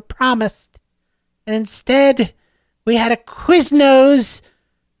what we were promised. And instead, we had a Quiznos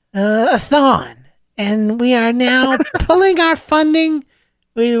a-thon. And we are now pulling our funding.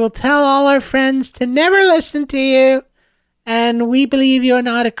 We will tell all our friends to never listen to you. And we believe you're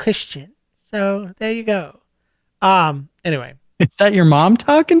not a Christian. So there you go. Anyway. Is that your mom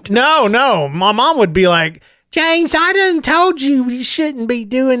talking to us? No. My mom would be like, James, I done told you shouldn't be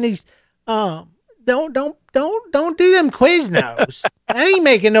doing these. Don't do them Quiznos. That ain't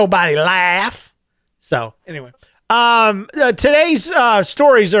making nobody laugh. So anyway, today's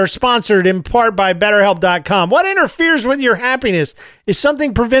stories are sponsored in part by BetterHelp.com. What interferes with your happiness? Is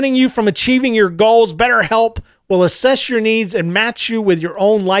something preventing you from achieving your goals? BetterHelp will assess your needs and match you with your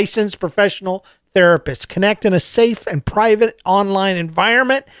own licensed professional therapist. Connect in a safe and private online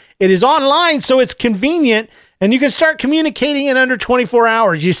environment. It is online, so it's convenient, and you can start communicating in under 24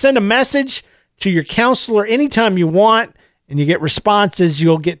 hours. You send a message to your counselor anytime you want, and you get responses.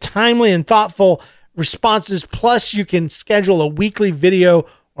 You'll get timely and thoughtful responses, plus you can schedule a weekly video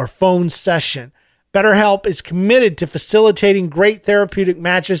or phone session. BetterHelp is committed to facilitating great therapeutic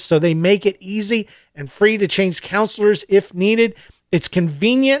matches, so they make it easy and free to change counselors if needed. It's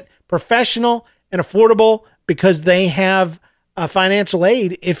convenient, professional, and affordable because they have financial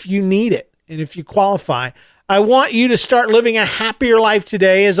aid if you need it and if you qualify. I want you to start living a happier life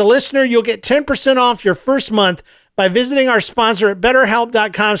today. As a listener, you'll get 10% off your first month by visiting our sponsor at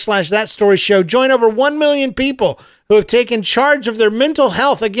BetterHelp.com/ThatStoryShow. Join over 1 million people who have taken charge of their mental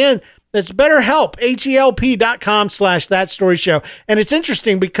health. Again, that's BetterHelp, HELP.com/ThatStoryShow. And it's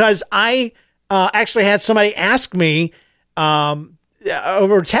interesting because I actually had somebody ask me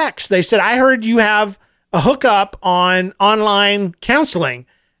over text. They said, I heard you have a hookup on online counseling.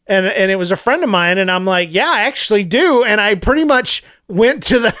 And it was a friend of mine, and I'm like, yeah, I actually do. And I pretty much went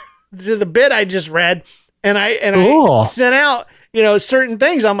to the bit I just read, and I sent out, certain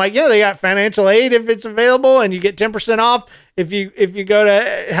things. I'm like, yeah, they got financial aid if it's available, and you get 10% off if you go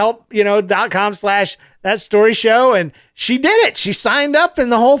to help.com/ThatStoryShow. And she did it. She signed up in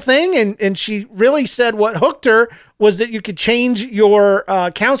the whole thing, and she really said what hooked her was that you could change your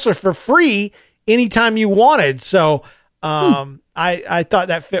counselor for free anytime you wanted. So, I thought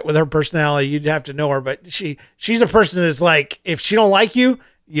that fit with her personality. You'd have to know her, but she's a person that's like, if she don't like you,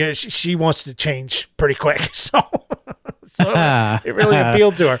 yeah, she wants to change pretty quick. So it really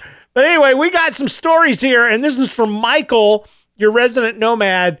appealed to her. But anyway, we got some stories here, and this was from Michael, your resident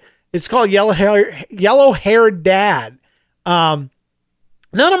nomad. It's called Yellow-Haired Dad. None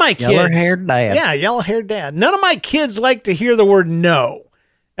of my kids. Yellow-haired dad. Yeah, yellow-haired dad. None of my kids like to hear the word no.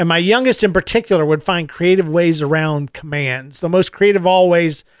 And my youngest in particular would find creative ways around commands. The most creative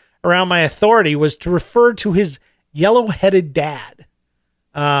always around my authority was to refer to his yellow-headed dad.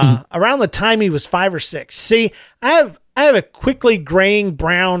 Around the time he was 5 or 6. See, I have a quickly graying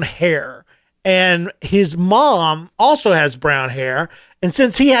brown hair, and his mom also has brown hair. And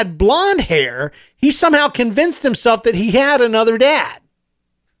since he had blonde hair, he somehow convinced himself that he had another dad.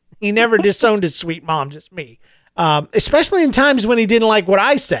 He never disowned his sweet mom, just me. Especially in times when he didn't like what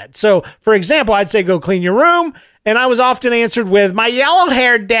I said. So, for example, I'd say, go clean your room. And I was often answered with, my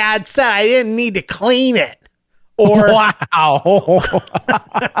yellow-haired dad said I didn't need to clean it. Or, wow.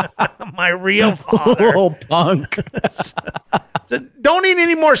 My real father. Little punk. So don't eat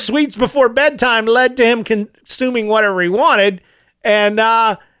any more sweets before bedtime led to him consuming whatever he wanted. And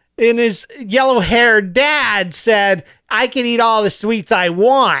in his yellow-haired dad said, I can eat all the sweets I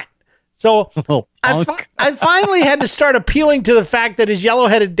want. So I finally had to start appealing to the fact that his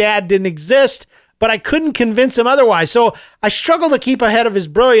yellow-headed dad didn't exist, but I couldn't convince him otherwise. So I struggled to keep ahead of his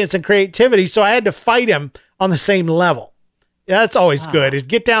brilliance and creativity, so I had to fight him on the same level. Yeah, that's always good, is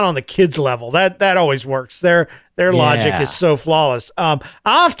get down on the kids' level. That always works. Their logic is so flawless. I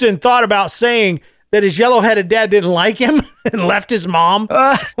often thought about saying that his yellow-headed dad didn't like him and left his mom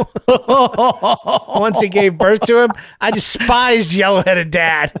once he gave birth to him. I despised yellow-headed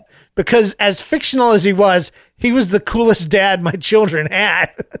dad. Because as fictional as he was the coolest dad my children had.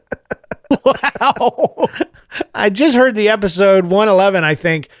 Wow. I just heard the episode 111, I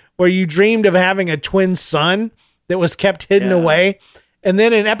think, where you dreamed of having a twin son that was kept hidden away. And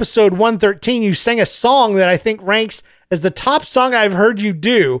then in episode 113, you sang a song that I think ranks as the top song I've heard you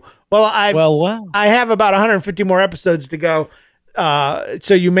do. Well, I have about 150 more episodes to go.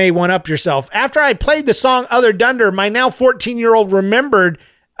 So you may one up yourself. After I played the song Other Dunder, my now 14-year-old remembered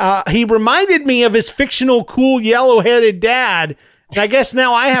he reminded me of his fictional cool yellow-headed dad. And I guess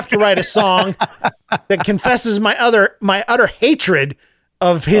now I have to write a song that confesses my utter hatred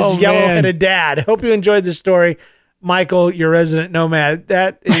of his yellow-headed dad. Hope you enjoyed this story, Michael, your resident nomad.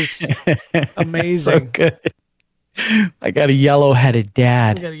 That is amazing. So good. I got a yellow-headed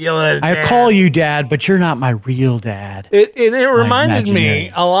dad. I call you dad, but you're not my real dad. It reminded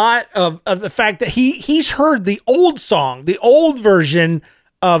me a lot of the fact that he's heard the old song, the old version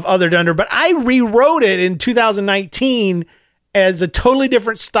of Other Dunder, but I rewrote it in 2019 as a totally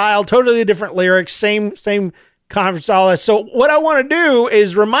different style, totally different lyrics, same conference, all that. So what I want to do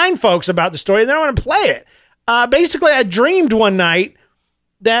is remind folks about the story, and then I want to play it. Basically, I dreamed one night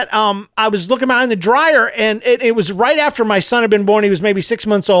that I was looking behind the dryer, and it was right after my son had been born. He was maybe 6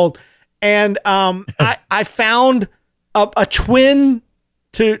 months old, and I found a twin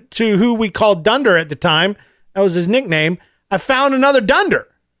to who we called Dunder at the time. That was his nickname. I found another Dunder.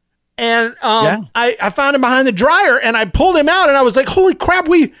 And I found him behind the dryer, and I pulled him out, and I was like, holy crap,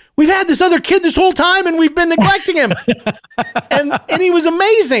 we've had this other kid this whole time, and we've been neglecting him. and he was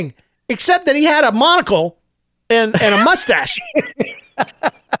amazing, except that he had a monocle and a mustache.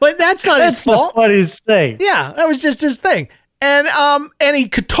 But that's not his fault. That's his thing. Yeah, that was just his thing. And he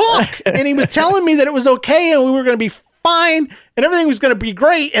could talk, and he was telling me that it was okay, and we were going to be fine, and everything was going to be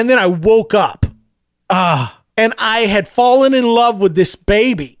great. And then I woke up. And I had fallen in love with this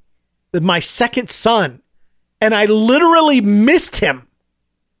baby, with my second son, and I literally missed him.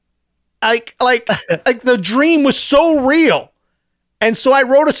 Like the dream was so real And so I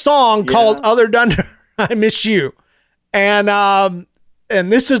wrote a song called Other Dunder, I Miss You. And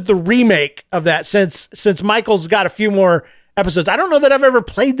this is the remake of that since Michael's got a few more episodes. I don't know that I've ever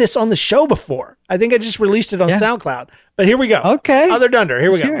played this on the show before. I think I just released it on SoundCloud. But here we go. Okay. Other Dunder.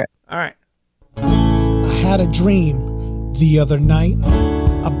 Here we go. All right. I had a dream the other night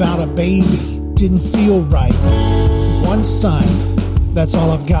about a baby. Didn't feel right. One son, that's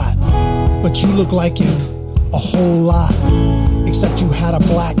all I've got. But you look like him a whole lot. Except you had a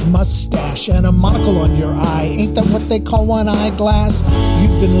black mustache and a monocle on your eye. Ain't that what they call one eyeglass?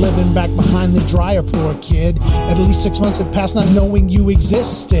 You've been living back behind the dryer, poor kid. At least 6 months had passed not knowing you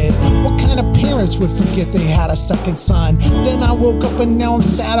existed. What kind of parents would forget they had a second son? Then I woke up and now I'm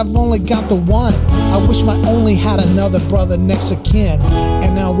sad I've only got the one. I wish my only had another brother next of kin.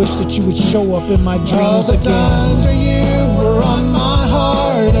 And I wish that you would show up in my dreams again. Under you were on my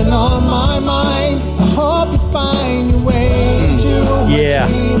heart and on my mind. I hope you find your way.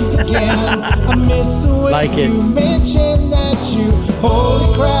 Dreams again. I miss the way like you mentioned that you.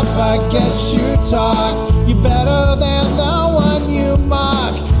 Holy crap, I guess you talked. You're better than the one you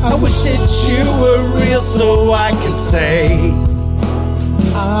mock. I wish that you were real so I could say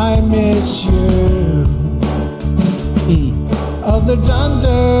I miss you. Other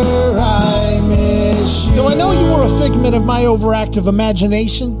Dunder, I miss you. Though I know you were a figment of my overactive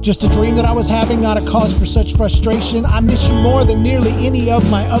imagination, just a dream that I was having, not a cause for such frustration. I miss you more than nearly any of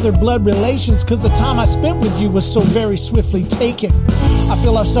my other blood relations, cause the time I spent with you was so very swiftly taken. I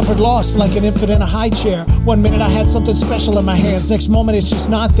feel I've suffered loss like an infant in a high chair. One minute I had something special in my hands, next moment it's just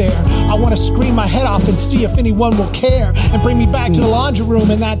not there. I want to scream my head off and see if anyone will care, and bring me back to the laundry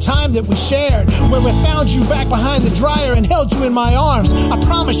room and that time that we shared, where I found you back behind the dryer and held you in my arms. I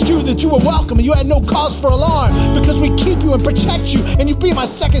promised you that you were welcome and you had no cause for alarm, because we keep you and protect you and you be my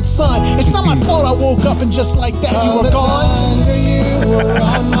second son. It's not my fault I woke up and just like that you were gone. You were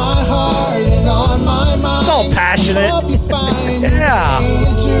on my heart and on my mind. It's all passionate. I hope you find yeah.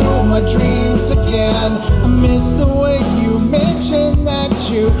 into my dreams again. I miss the way you mentioned that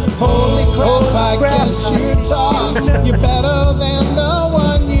you. Holy crap, I guess you talked. You're better than the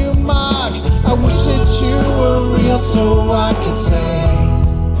one you mock. I wish that you were real so I could say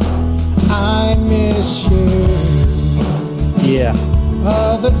I miss you. Yeah.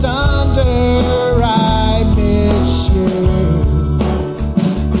 Other Dunder, I miss you.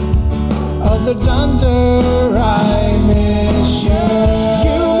 Other Dunder, I miss you.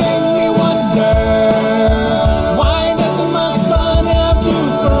 You make me wonder, why doesn't my son have you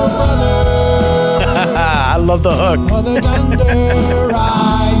for a brother? I love the hook. Other Dunder,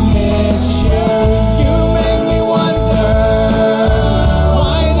 I miss you. You make me wonder,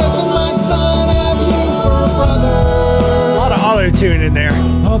 why doesn't my son have you for a brother? A lot of auto-tune in there.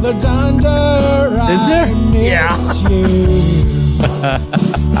 Other Dunder, I miss you.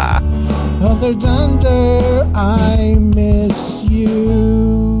 Other Dunder, I miss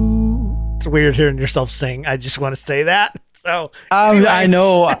you. It's weird hearing yourself sing. I just want to say that. So anyway. I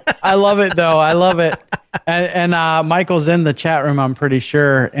know. I love it though. I love it. And Michael's in the chat room, I'm pretty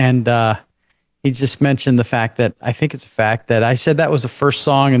sure. And he just mentioned the fact that I think it's a fact that I said that was the first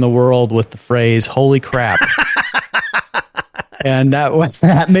song in the world with the phrase "Holy crap." And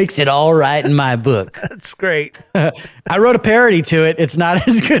that makes it all right in my book. That's great. I wrote a parody to it. It's not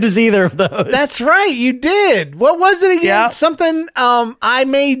as good as either of those. That's right. You did. What was it again? Yeah. Something, I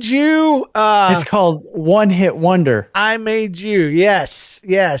Made You. It's called One Hit Wonder. I Made You. Yes.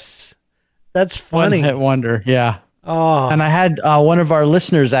 Yes. That's funny. One Hit Wonder. Yeah. Oh. And I had one of our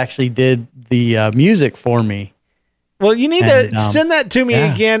listeners actually did the music for me. Well, you need to send that to me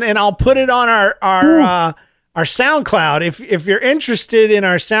again, and I'll put it on our SoundCloud. If you're interested in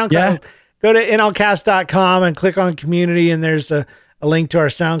our SoundCloud, go to nlcast.com and click on community, and there's a link to our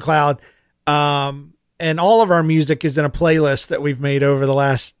SoundCloud. And all of our music is in a playlist that we've made over the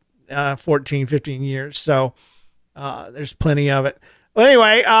last 14, 15 years. So there's plenty of it. Well,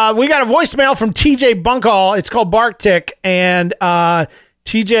 anyway, we got a voicemail from TJ Bunkall. It's called Bark Tick. And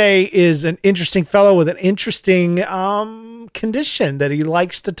TJ is an interesting fellow with an interesting condition that he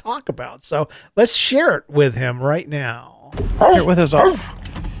likes to talk about. So let's share it with him right now. Share it with us all.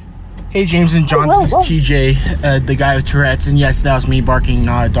 Hey, James and John, this is TJ, the guy with Tourette's. And yes, that was me barking,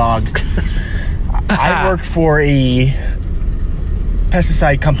 not a dog. I work for a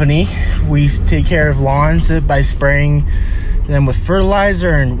pesticide company. We take care of lawns by spraying them with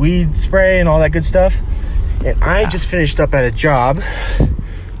fertilizer and weed spray and all that good stuff. And I just finished up at a job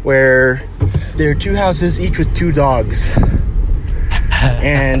where there are 2 houses, each with 2 dogs.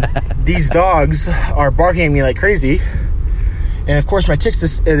 And these dogs are barking at me like crazy. And of course my tick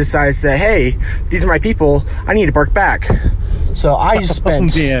decides that, hey, these are my people, I need to bark back. So I just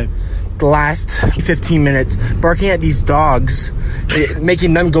spent the last 15 minutes barking at these dogs,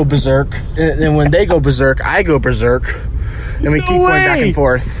 making them go berserk. And then when they go berserk, I go berserk. And we keep going back and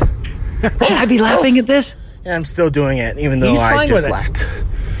forth. Should I be laughing at this? Yeah, I'm still doing it, even though I just left.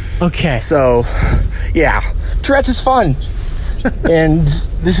 Okay. So, yeah. Tourette's is fun. And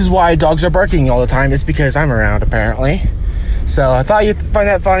this is why dogs are barking all the time. It's because I'm around, apparently. So I thought you'd find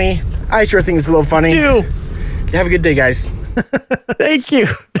that funny. I sure think it's a little funny. You have a good day, guys. Thank you.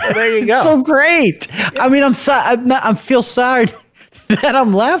 Well, there you go. So great. I mean, I feel sorry that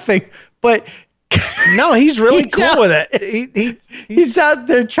I'm laughing, but no, he's really cool with it. He's out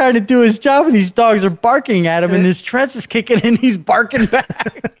there trying to do his job, and these dogs are barking at him, and his Tourette's is kicking, and he's barking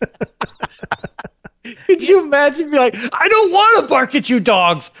back. Could you imagine being like, I don't want to bark at you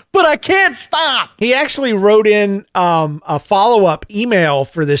dogs, but I can't stop? He actually wrote in a follow-up email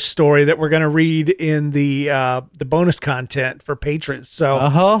for this story that we're going to read in the bonus content for patrons.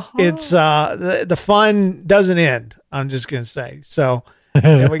 So it's the fun doesn't end. I'm just going to say. So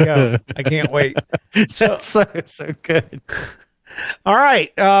there we go. I can't wait. So good. All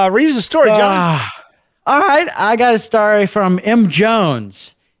right. Read us a story, John. All right. I got a story from M.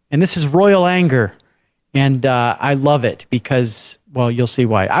 Jones, and this is Royal Anger. And I love it because, well, you'll see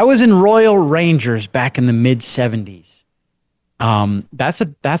why. I was in Royal Rangers back in the mid-'70s.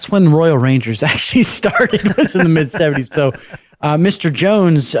 That's when Royal Rangers actually started, was in the mid-'70s. So Mr.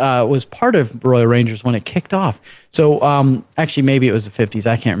 Jones was part of Royal Rangers when it kicked off. So actually, maybe it was the 50s.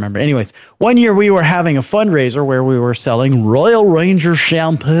 I can't remember. Anyways, one year we were having a fundraiser where we were selling Royal Ranger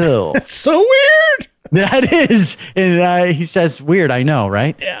shampoo. That's so weird. That is. And he says, weird, I know,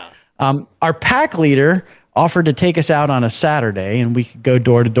 right? Yeah. Our pack leader offered to take us out on a Saturday and we could go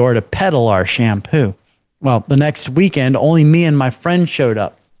door to door to peddle our shampoo. Well, the next weekend, only me and my friend showed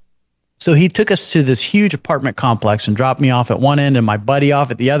up. So he took us to this huge apartment complex and dropped me off at one end and my buddy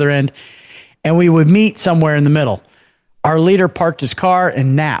off at the other end. And we would meet somewhere in the middle. Our leader parked his car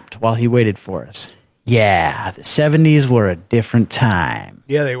and napped while he waited for us. Yeah, the 70s were a different time.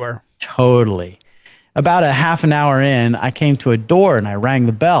 Yeah, they were. Totally. About a half an hour in, I came to a door and I rang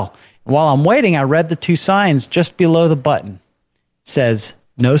the bell. While I'm waiting, I read the two signs just below the button. It says,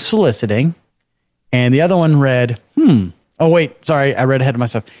 no soliciting. And the other one read, Oh, wait, sorry, I read ahead of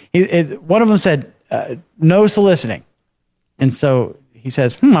myself. One of them said, no soliciting. And so he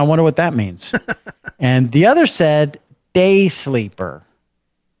says, I wonder what that means. And the other said, day sleeper.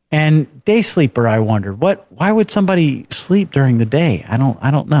 And day sleeper, I wondered, why would somebody sleep during the day? I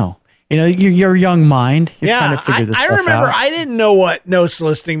don't know. You know, your young mind, you're trying to figure this stuff out. I remember I didn't know what no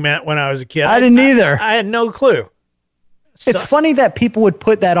soliciting meant when I was a kid. I didn't either. I had no clue. It's funny that people would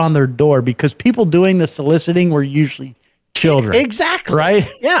put that on their door because people doing the soliciting were usually children. Exactly. Right?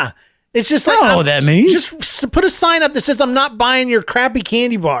 Yeah. It's just I like, don't know what that means. Just put a sign up that says, I'm not buying your crappy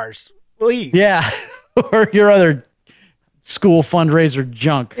candy bars. Please. Yeah. Or your other school fundraiser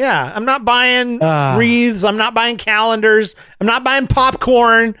junk. Yeah, I'm not buying wreaths. I'm not buying calendars. I'm not buying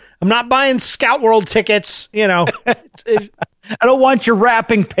popcorn. I'm not buying Scout World tickets. You know, I don't want your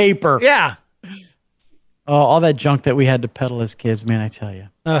wrapping paper. Yeah. Oh, all that junk that we had to peddle as kids, man, I tell you.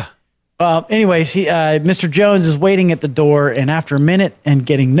 Anyways, Mr. Jones is waiting at the door, and after a minute and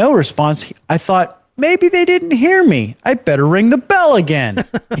getting no response, I thought, maybe they didn't hear me. I better ring the bell again.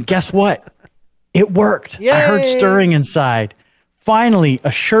 And guess what? It worked. Yay. I heard stirring inside. Finally,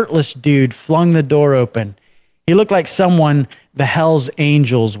 a shirtless dude flung the door open. He looked like someone the Hell's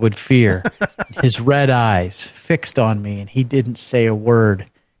Angels would fear. His red eyes fixed on me, and he didn't say a word.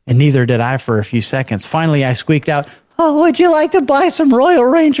 And neither did I for a few seconds. Finally, I squeaked out, "Oh, would you like to buy some Royal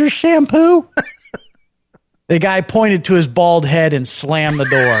Ranger shampoo?" The guy pointed to his bald head and slammed the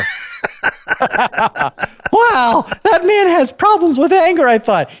door. Wow, that man has problems with anger, I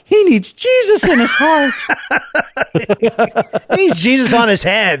thought. He needs Jesus in his heart. He needs Jesus on his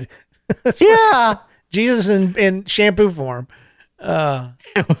head. Yeah. Jesus in shampoo form.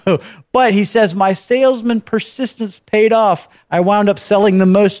 But he says, my salesman persistence paid off. I wound up selling the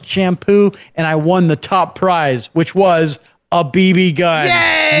most shampoo, and I won the top prize, which was a BB gun.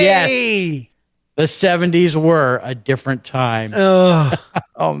 Yay! Yes. The 70s were a different time.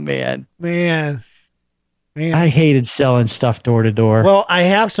 Oh, man. Man. I hated selling stuff door to door. Well, I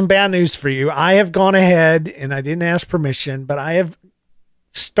have some bad news for you. I have gone ahead, and I didn't ask permission, but I have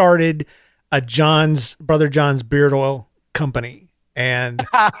started a Brother John's beard oil company. And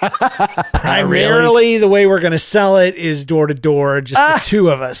primarily the way we're going to sell it is door to door, just the two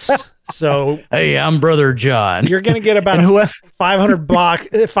of us. So, hey, I'm Brother John. You're going to get about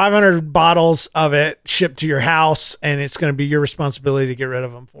 500 bottles of it shipped to your house, and it's going to be your responsibility to get rid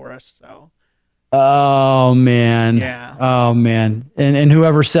of them for us. So, Oh man. Yeah. Oh man. And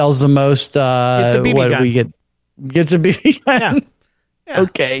whoever sells the most, Gets a BB what gun. do we get? Gets a BB gun. Yeah.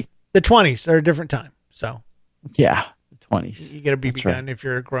 Okay. The 20s are a different time. So Yeah. The 20s. you get a BB That's gun right. if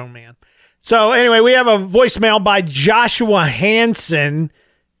you're a grown man. So anyway, we have a voicemail by Joshua Hansen.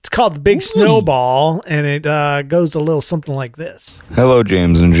 It's called The Big Snowball, and it goes a little something like this. Hello,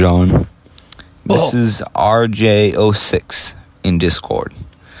 James and John. This is RJ06 in Discord.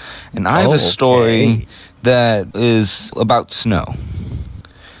 And I have a story that is about snow.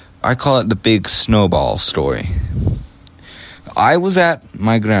 I call it the Big Snowball story. I was at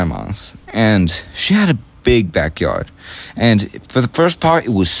my grandma's, and she had a big backyard. And for the first part,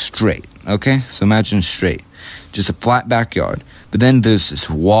 it was straight, okay? So imagine straight. Just a flat backyard. But then there's this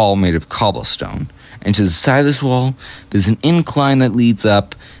wall made of cobblestone. And to the side of this wall, there's an incline that leads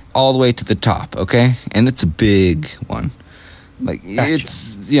up all the way to the top, okay? And it's a big one. Like, it's,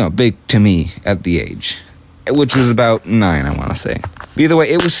 big to me at the age. Which was about 9, I want to say. But either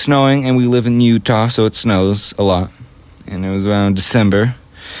way, it was snowing, and we live in Utah, so it snows a lot. And it was around December.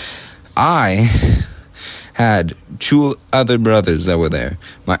 I had 2 other brothers that were there.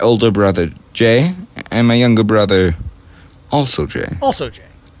 My older brother, Jay, and my younger brother, also Jay. Also Jay.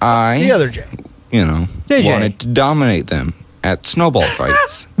 The other Jay. JJ. Wanted to dominate them at snowball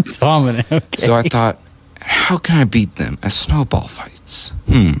fights. Dominate. Okay. So I thought, how can I beat them at snowball fights?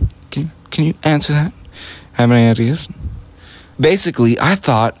 Can you answer that? Have any ideas? Basically, I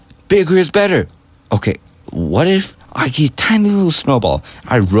thought bigger is better. Okay, what if I get a tiny little snowball,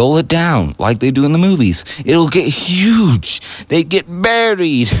 I roll it down like they do in the movies. It'll get huge. They get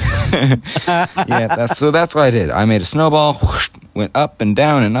buried. That's what I did. I made a snowball, whoosh, went up and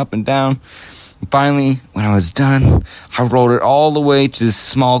down and up and down. And finally, when I was done, I rolled it all the way to this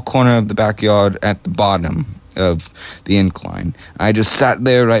small corner of the backyard at the bottom of the incline. I just sat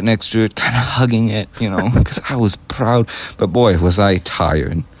there right next to it, kind of hugging it, because I was proud. But boy, was I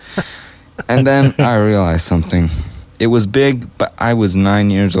tired. And then I realized something. It was big, but I was 9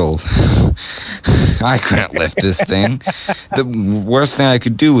 years old. I couldn't lift this thing. The worst thing I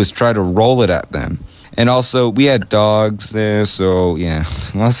could do was try to roll it at them. And also, we had dogs there, so yeah.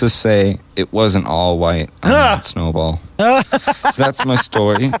 Let's just say it wasn't all white on that snowball. So that's my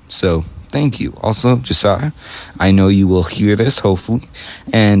story. So thank you. Also, Josiah, I know you will hear this, hopefully.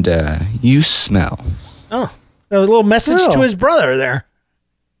 And you smell. Oh, that was a little message to his brother there.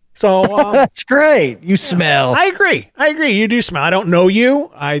 So that's great. You smell. I agree. You do smell. I don't know you.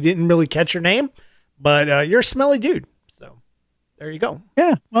 I didn't really catch your name, but you're a smelly dude. So there you go.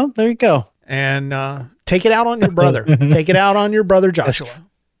 Yeah. Well, there you go. And take it out on your brother. Take it out on your brother, Joshua.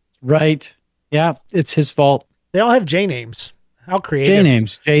 Right. Yeah. It's his fault. They all have J names. How creative. J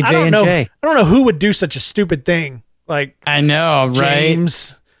names. J, and J. I don't know who would do such a stupid thing. Like, I know, right?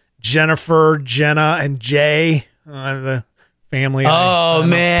 James, Jennifer, Jenna, and Jay. The family I'm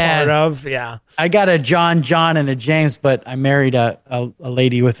man, part of. Yeah, I got a John, and a James, but I married a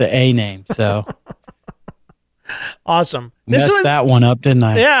lady with the A name, so awesome. Messed that one up, didn't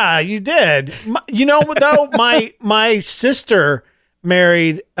I? Yeah, you did. Though my sister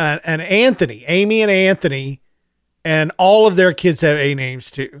married an Anthony, Amy and Anthony, and all of their kids have A names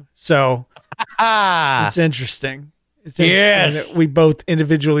too. So it's interesting. It's interesting that we both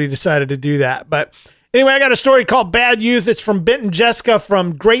individually decided to do that, but. Anyway, I got a story called Bad Youth. It's from Benton Jessica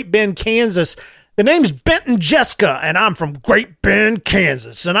from Great Bend, Kansas. The name's Benton Jessica, and I'm from Great Bend,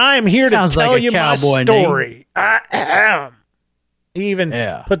 Kansas. And I am here to tell you my story. Name. I am. He even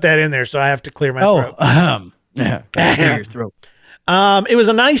put that in there, so I have to clear my throat. Clear your throat. It was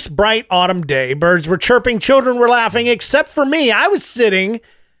a nice, bright autumn day. Birds were chirping, children were laughing, except for me. I was sitting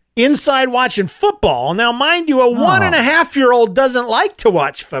inside watching football. Now, mind you, a 1.5-year-old doesn't like to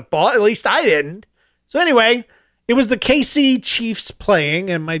watch football. At least I didn't. So anyway, it was the KC Chiefs playing,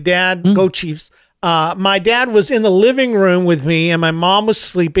 and my dad, go Chiefs. My dad was in the living room with me, and my mom was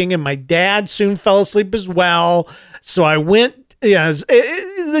sleeping, and my dad soon fell asleep as well. So I went.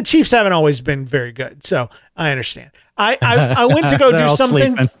 The Chiefs haven't always been very good, so I understand. I went to go do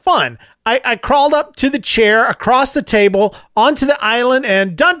something fun. I crawled up to the chair, across the table, onto the island,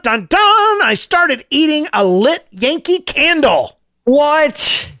 and dun dun dun! I started eating a lit Yankee candle.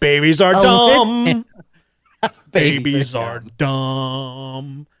 What? Babies are dumb. Babies are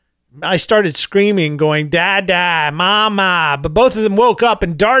dumb. I started screaming, going, Dada, Mama. But both of them woke up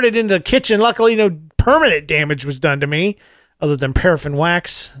and darted into the kitchen. Luckily, no permanent damage was done to me, other than paraffin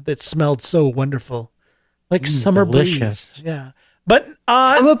wax that smelled so wonderful. Like summer breeze. Yeah. But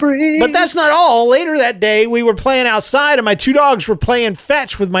summer breeze. But that's not all. Later that day, we were playing outside, and my 2 dogs were playing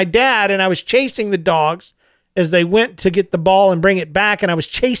fetch with my dad, and I was chasing the dogs. as they went to get the ball and bring it back, and I was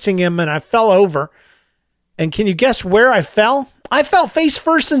chasing him, and I fell over. And can you guess where I fell? I fell face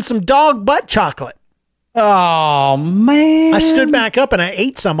first in some dog butt chocolate. Oh, man. I stood back up and I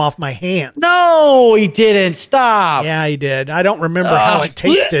ate some off my hand. No, he didn't. Stop. Yeah, he did. I don't remember how it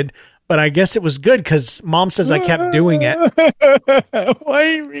tasted, but I guess it was good because Mom says I kept doing it. Why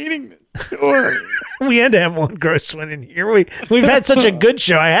are you reading this story? We had to have one gross one in here. We've had such a good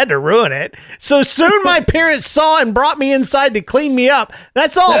show, I had to ruin it. So soon my parents saw and brought me inside to clean me up.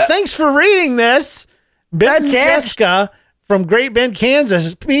 That's all. Thanks for reading this. That's Jessica from Great Bend,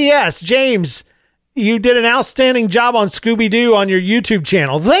 Kansas. P.S. James, you did an outstanding job on Scooby-Doo on your YouTube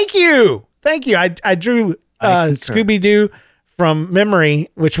channel. Thank you. I drew Scooby-Doo from memory,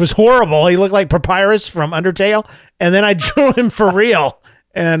 which was horrible. He looked like Papyrus from Undertale. And then I drew him for real.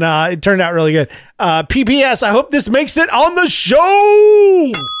 And it turned out really good. PPS, I hope this makes it on the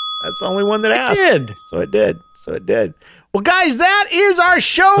show. That's the only one that asked. It did. So it did. Well, guys, that is our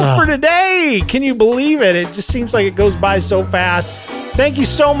show for today. Can you believe it? It just seems like it goes by so fast. Thank you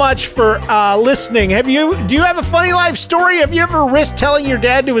so much for listening. Do you have a funny life story? Have you ever risked telling your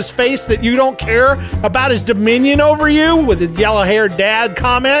dad to his face that you don't care about his dominion over you with a yellow-haired dad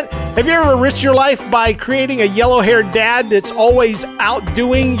comment? Have you ever risked your life by creating a yellow-haired dad that's always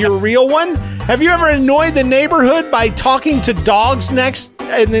outdoing your real one? Have you ever annoyed the neighborhood by talking to dogs in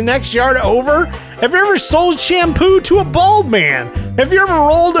the next yard over? Have you ever sold shampoo to a bald man? Have you ever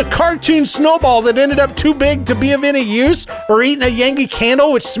rolled a cartoon snowball that ended up too big to be of any use? Or eaten a Yankee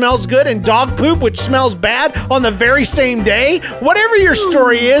Candle, which smells good, and dog poop, which smells bad, on the very same day? Whatever your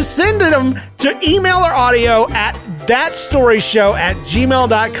story is, send them to email or audio at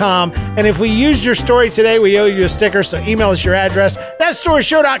thatstoryshow@gmail.com. And if we used your story today, we owe you a sticker, so email us your address.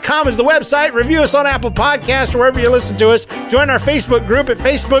 Thatstoryshow.com is the website. Review us on Apple Podcasts or wherever you listen to us. Join our Facebook group at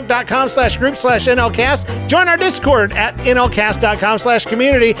facebook.com/group/NLCast. Join our Discord at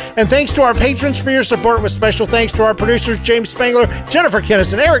nlcast.com/community. And thanks to our patrons for your support, with special thanks to our producers, James Spangler, Jennifer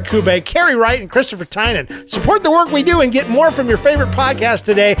Kinnison, Eric Kube, Carrie Wright, and Christopher Tynan. Support the work we do and get more from your favorite podcast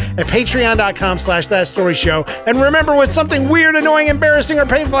today at patreon.com/thatstoryshow. And remember, when something weird, annoying, embarrassing, or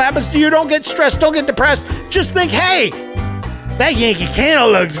painful happens to you, don't get stressed, don't get depressed. Just think, hey, that Yankee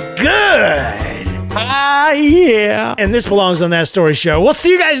Candle looks good. Yeah. And this belongs on That Story Show. We'll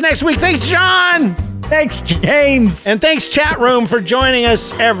see you guys next week. Thanks, John. Thanks, James. And thanks, chat room, for joining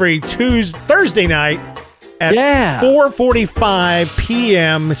us every Thursday night at 4:45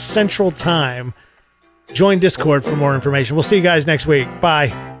 p.m. Central Time. Join Discord for more information. We'll see you guys next week.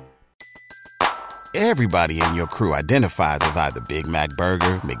 Bye. Everybody in your crew identifies as either Big Mac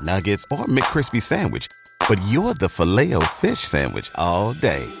Burger, McNuggets, or McCrispy Sandwich. But you're the Filet-O-Fish Sandwich all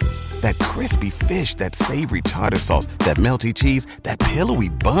day. That crispy fish, that savory tartar sauce, that melty cheese, that pillowy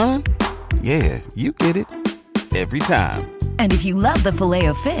bun. Yeah, you get it. Every time. And if you love the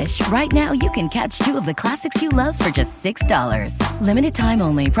Filet-O-Fish, right now you can catch two of the classics you love for just $6. Limited time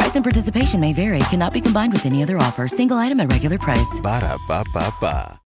only. Price and participation may vary. Cannot be combined with any other offer. Single item at regular price. Ba-da-ba-ba-ba.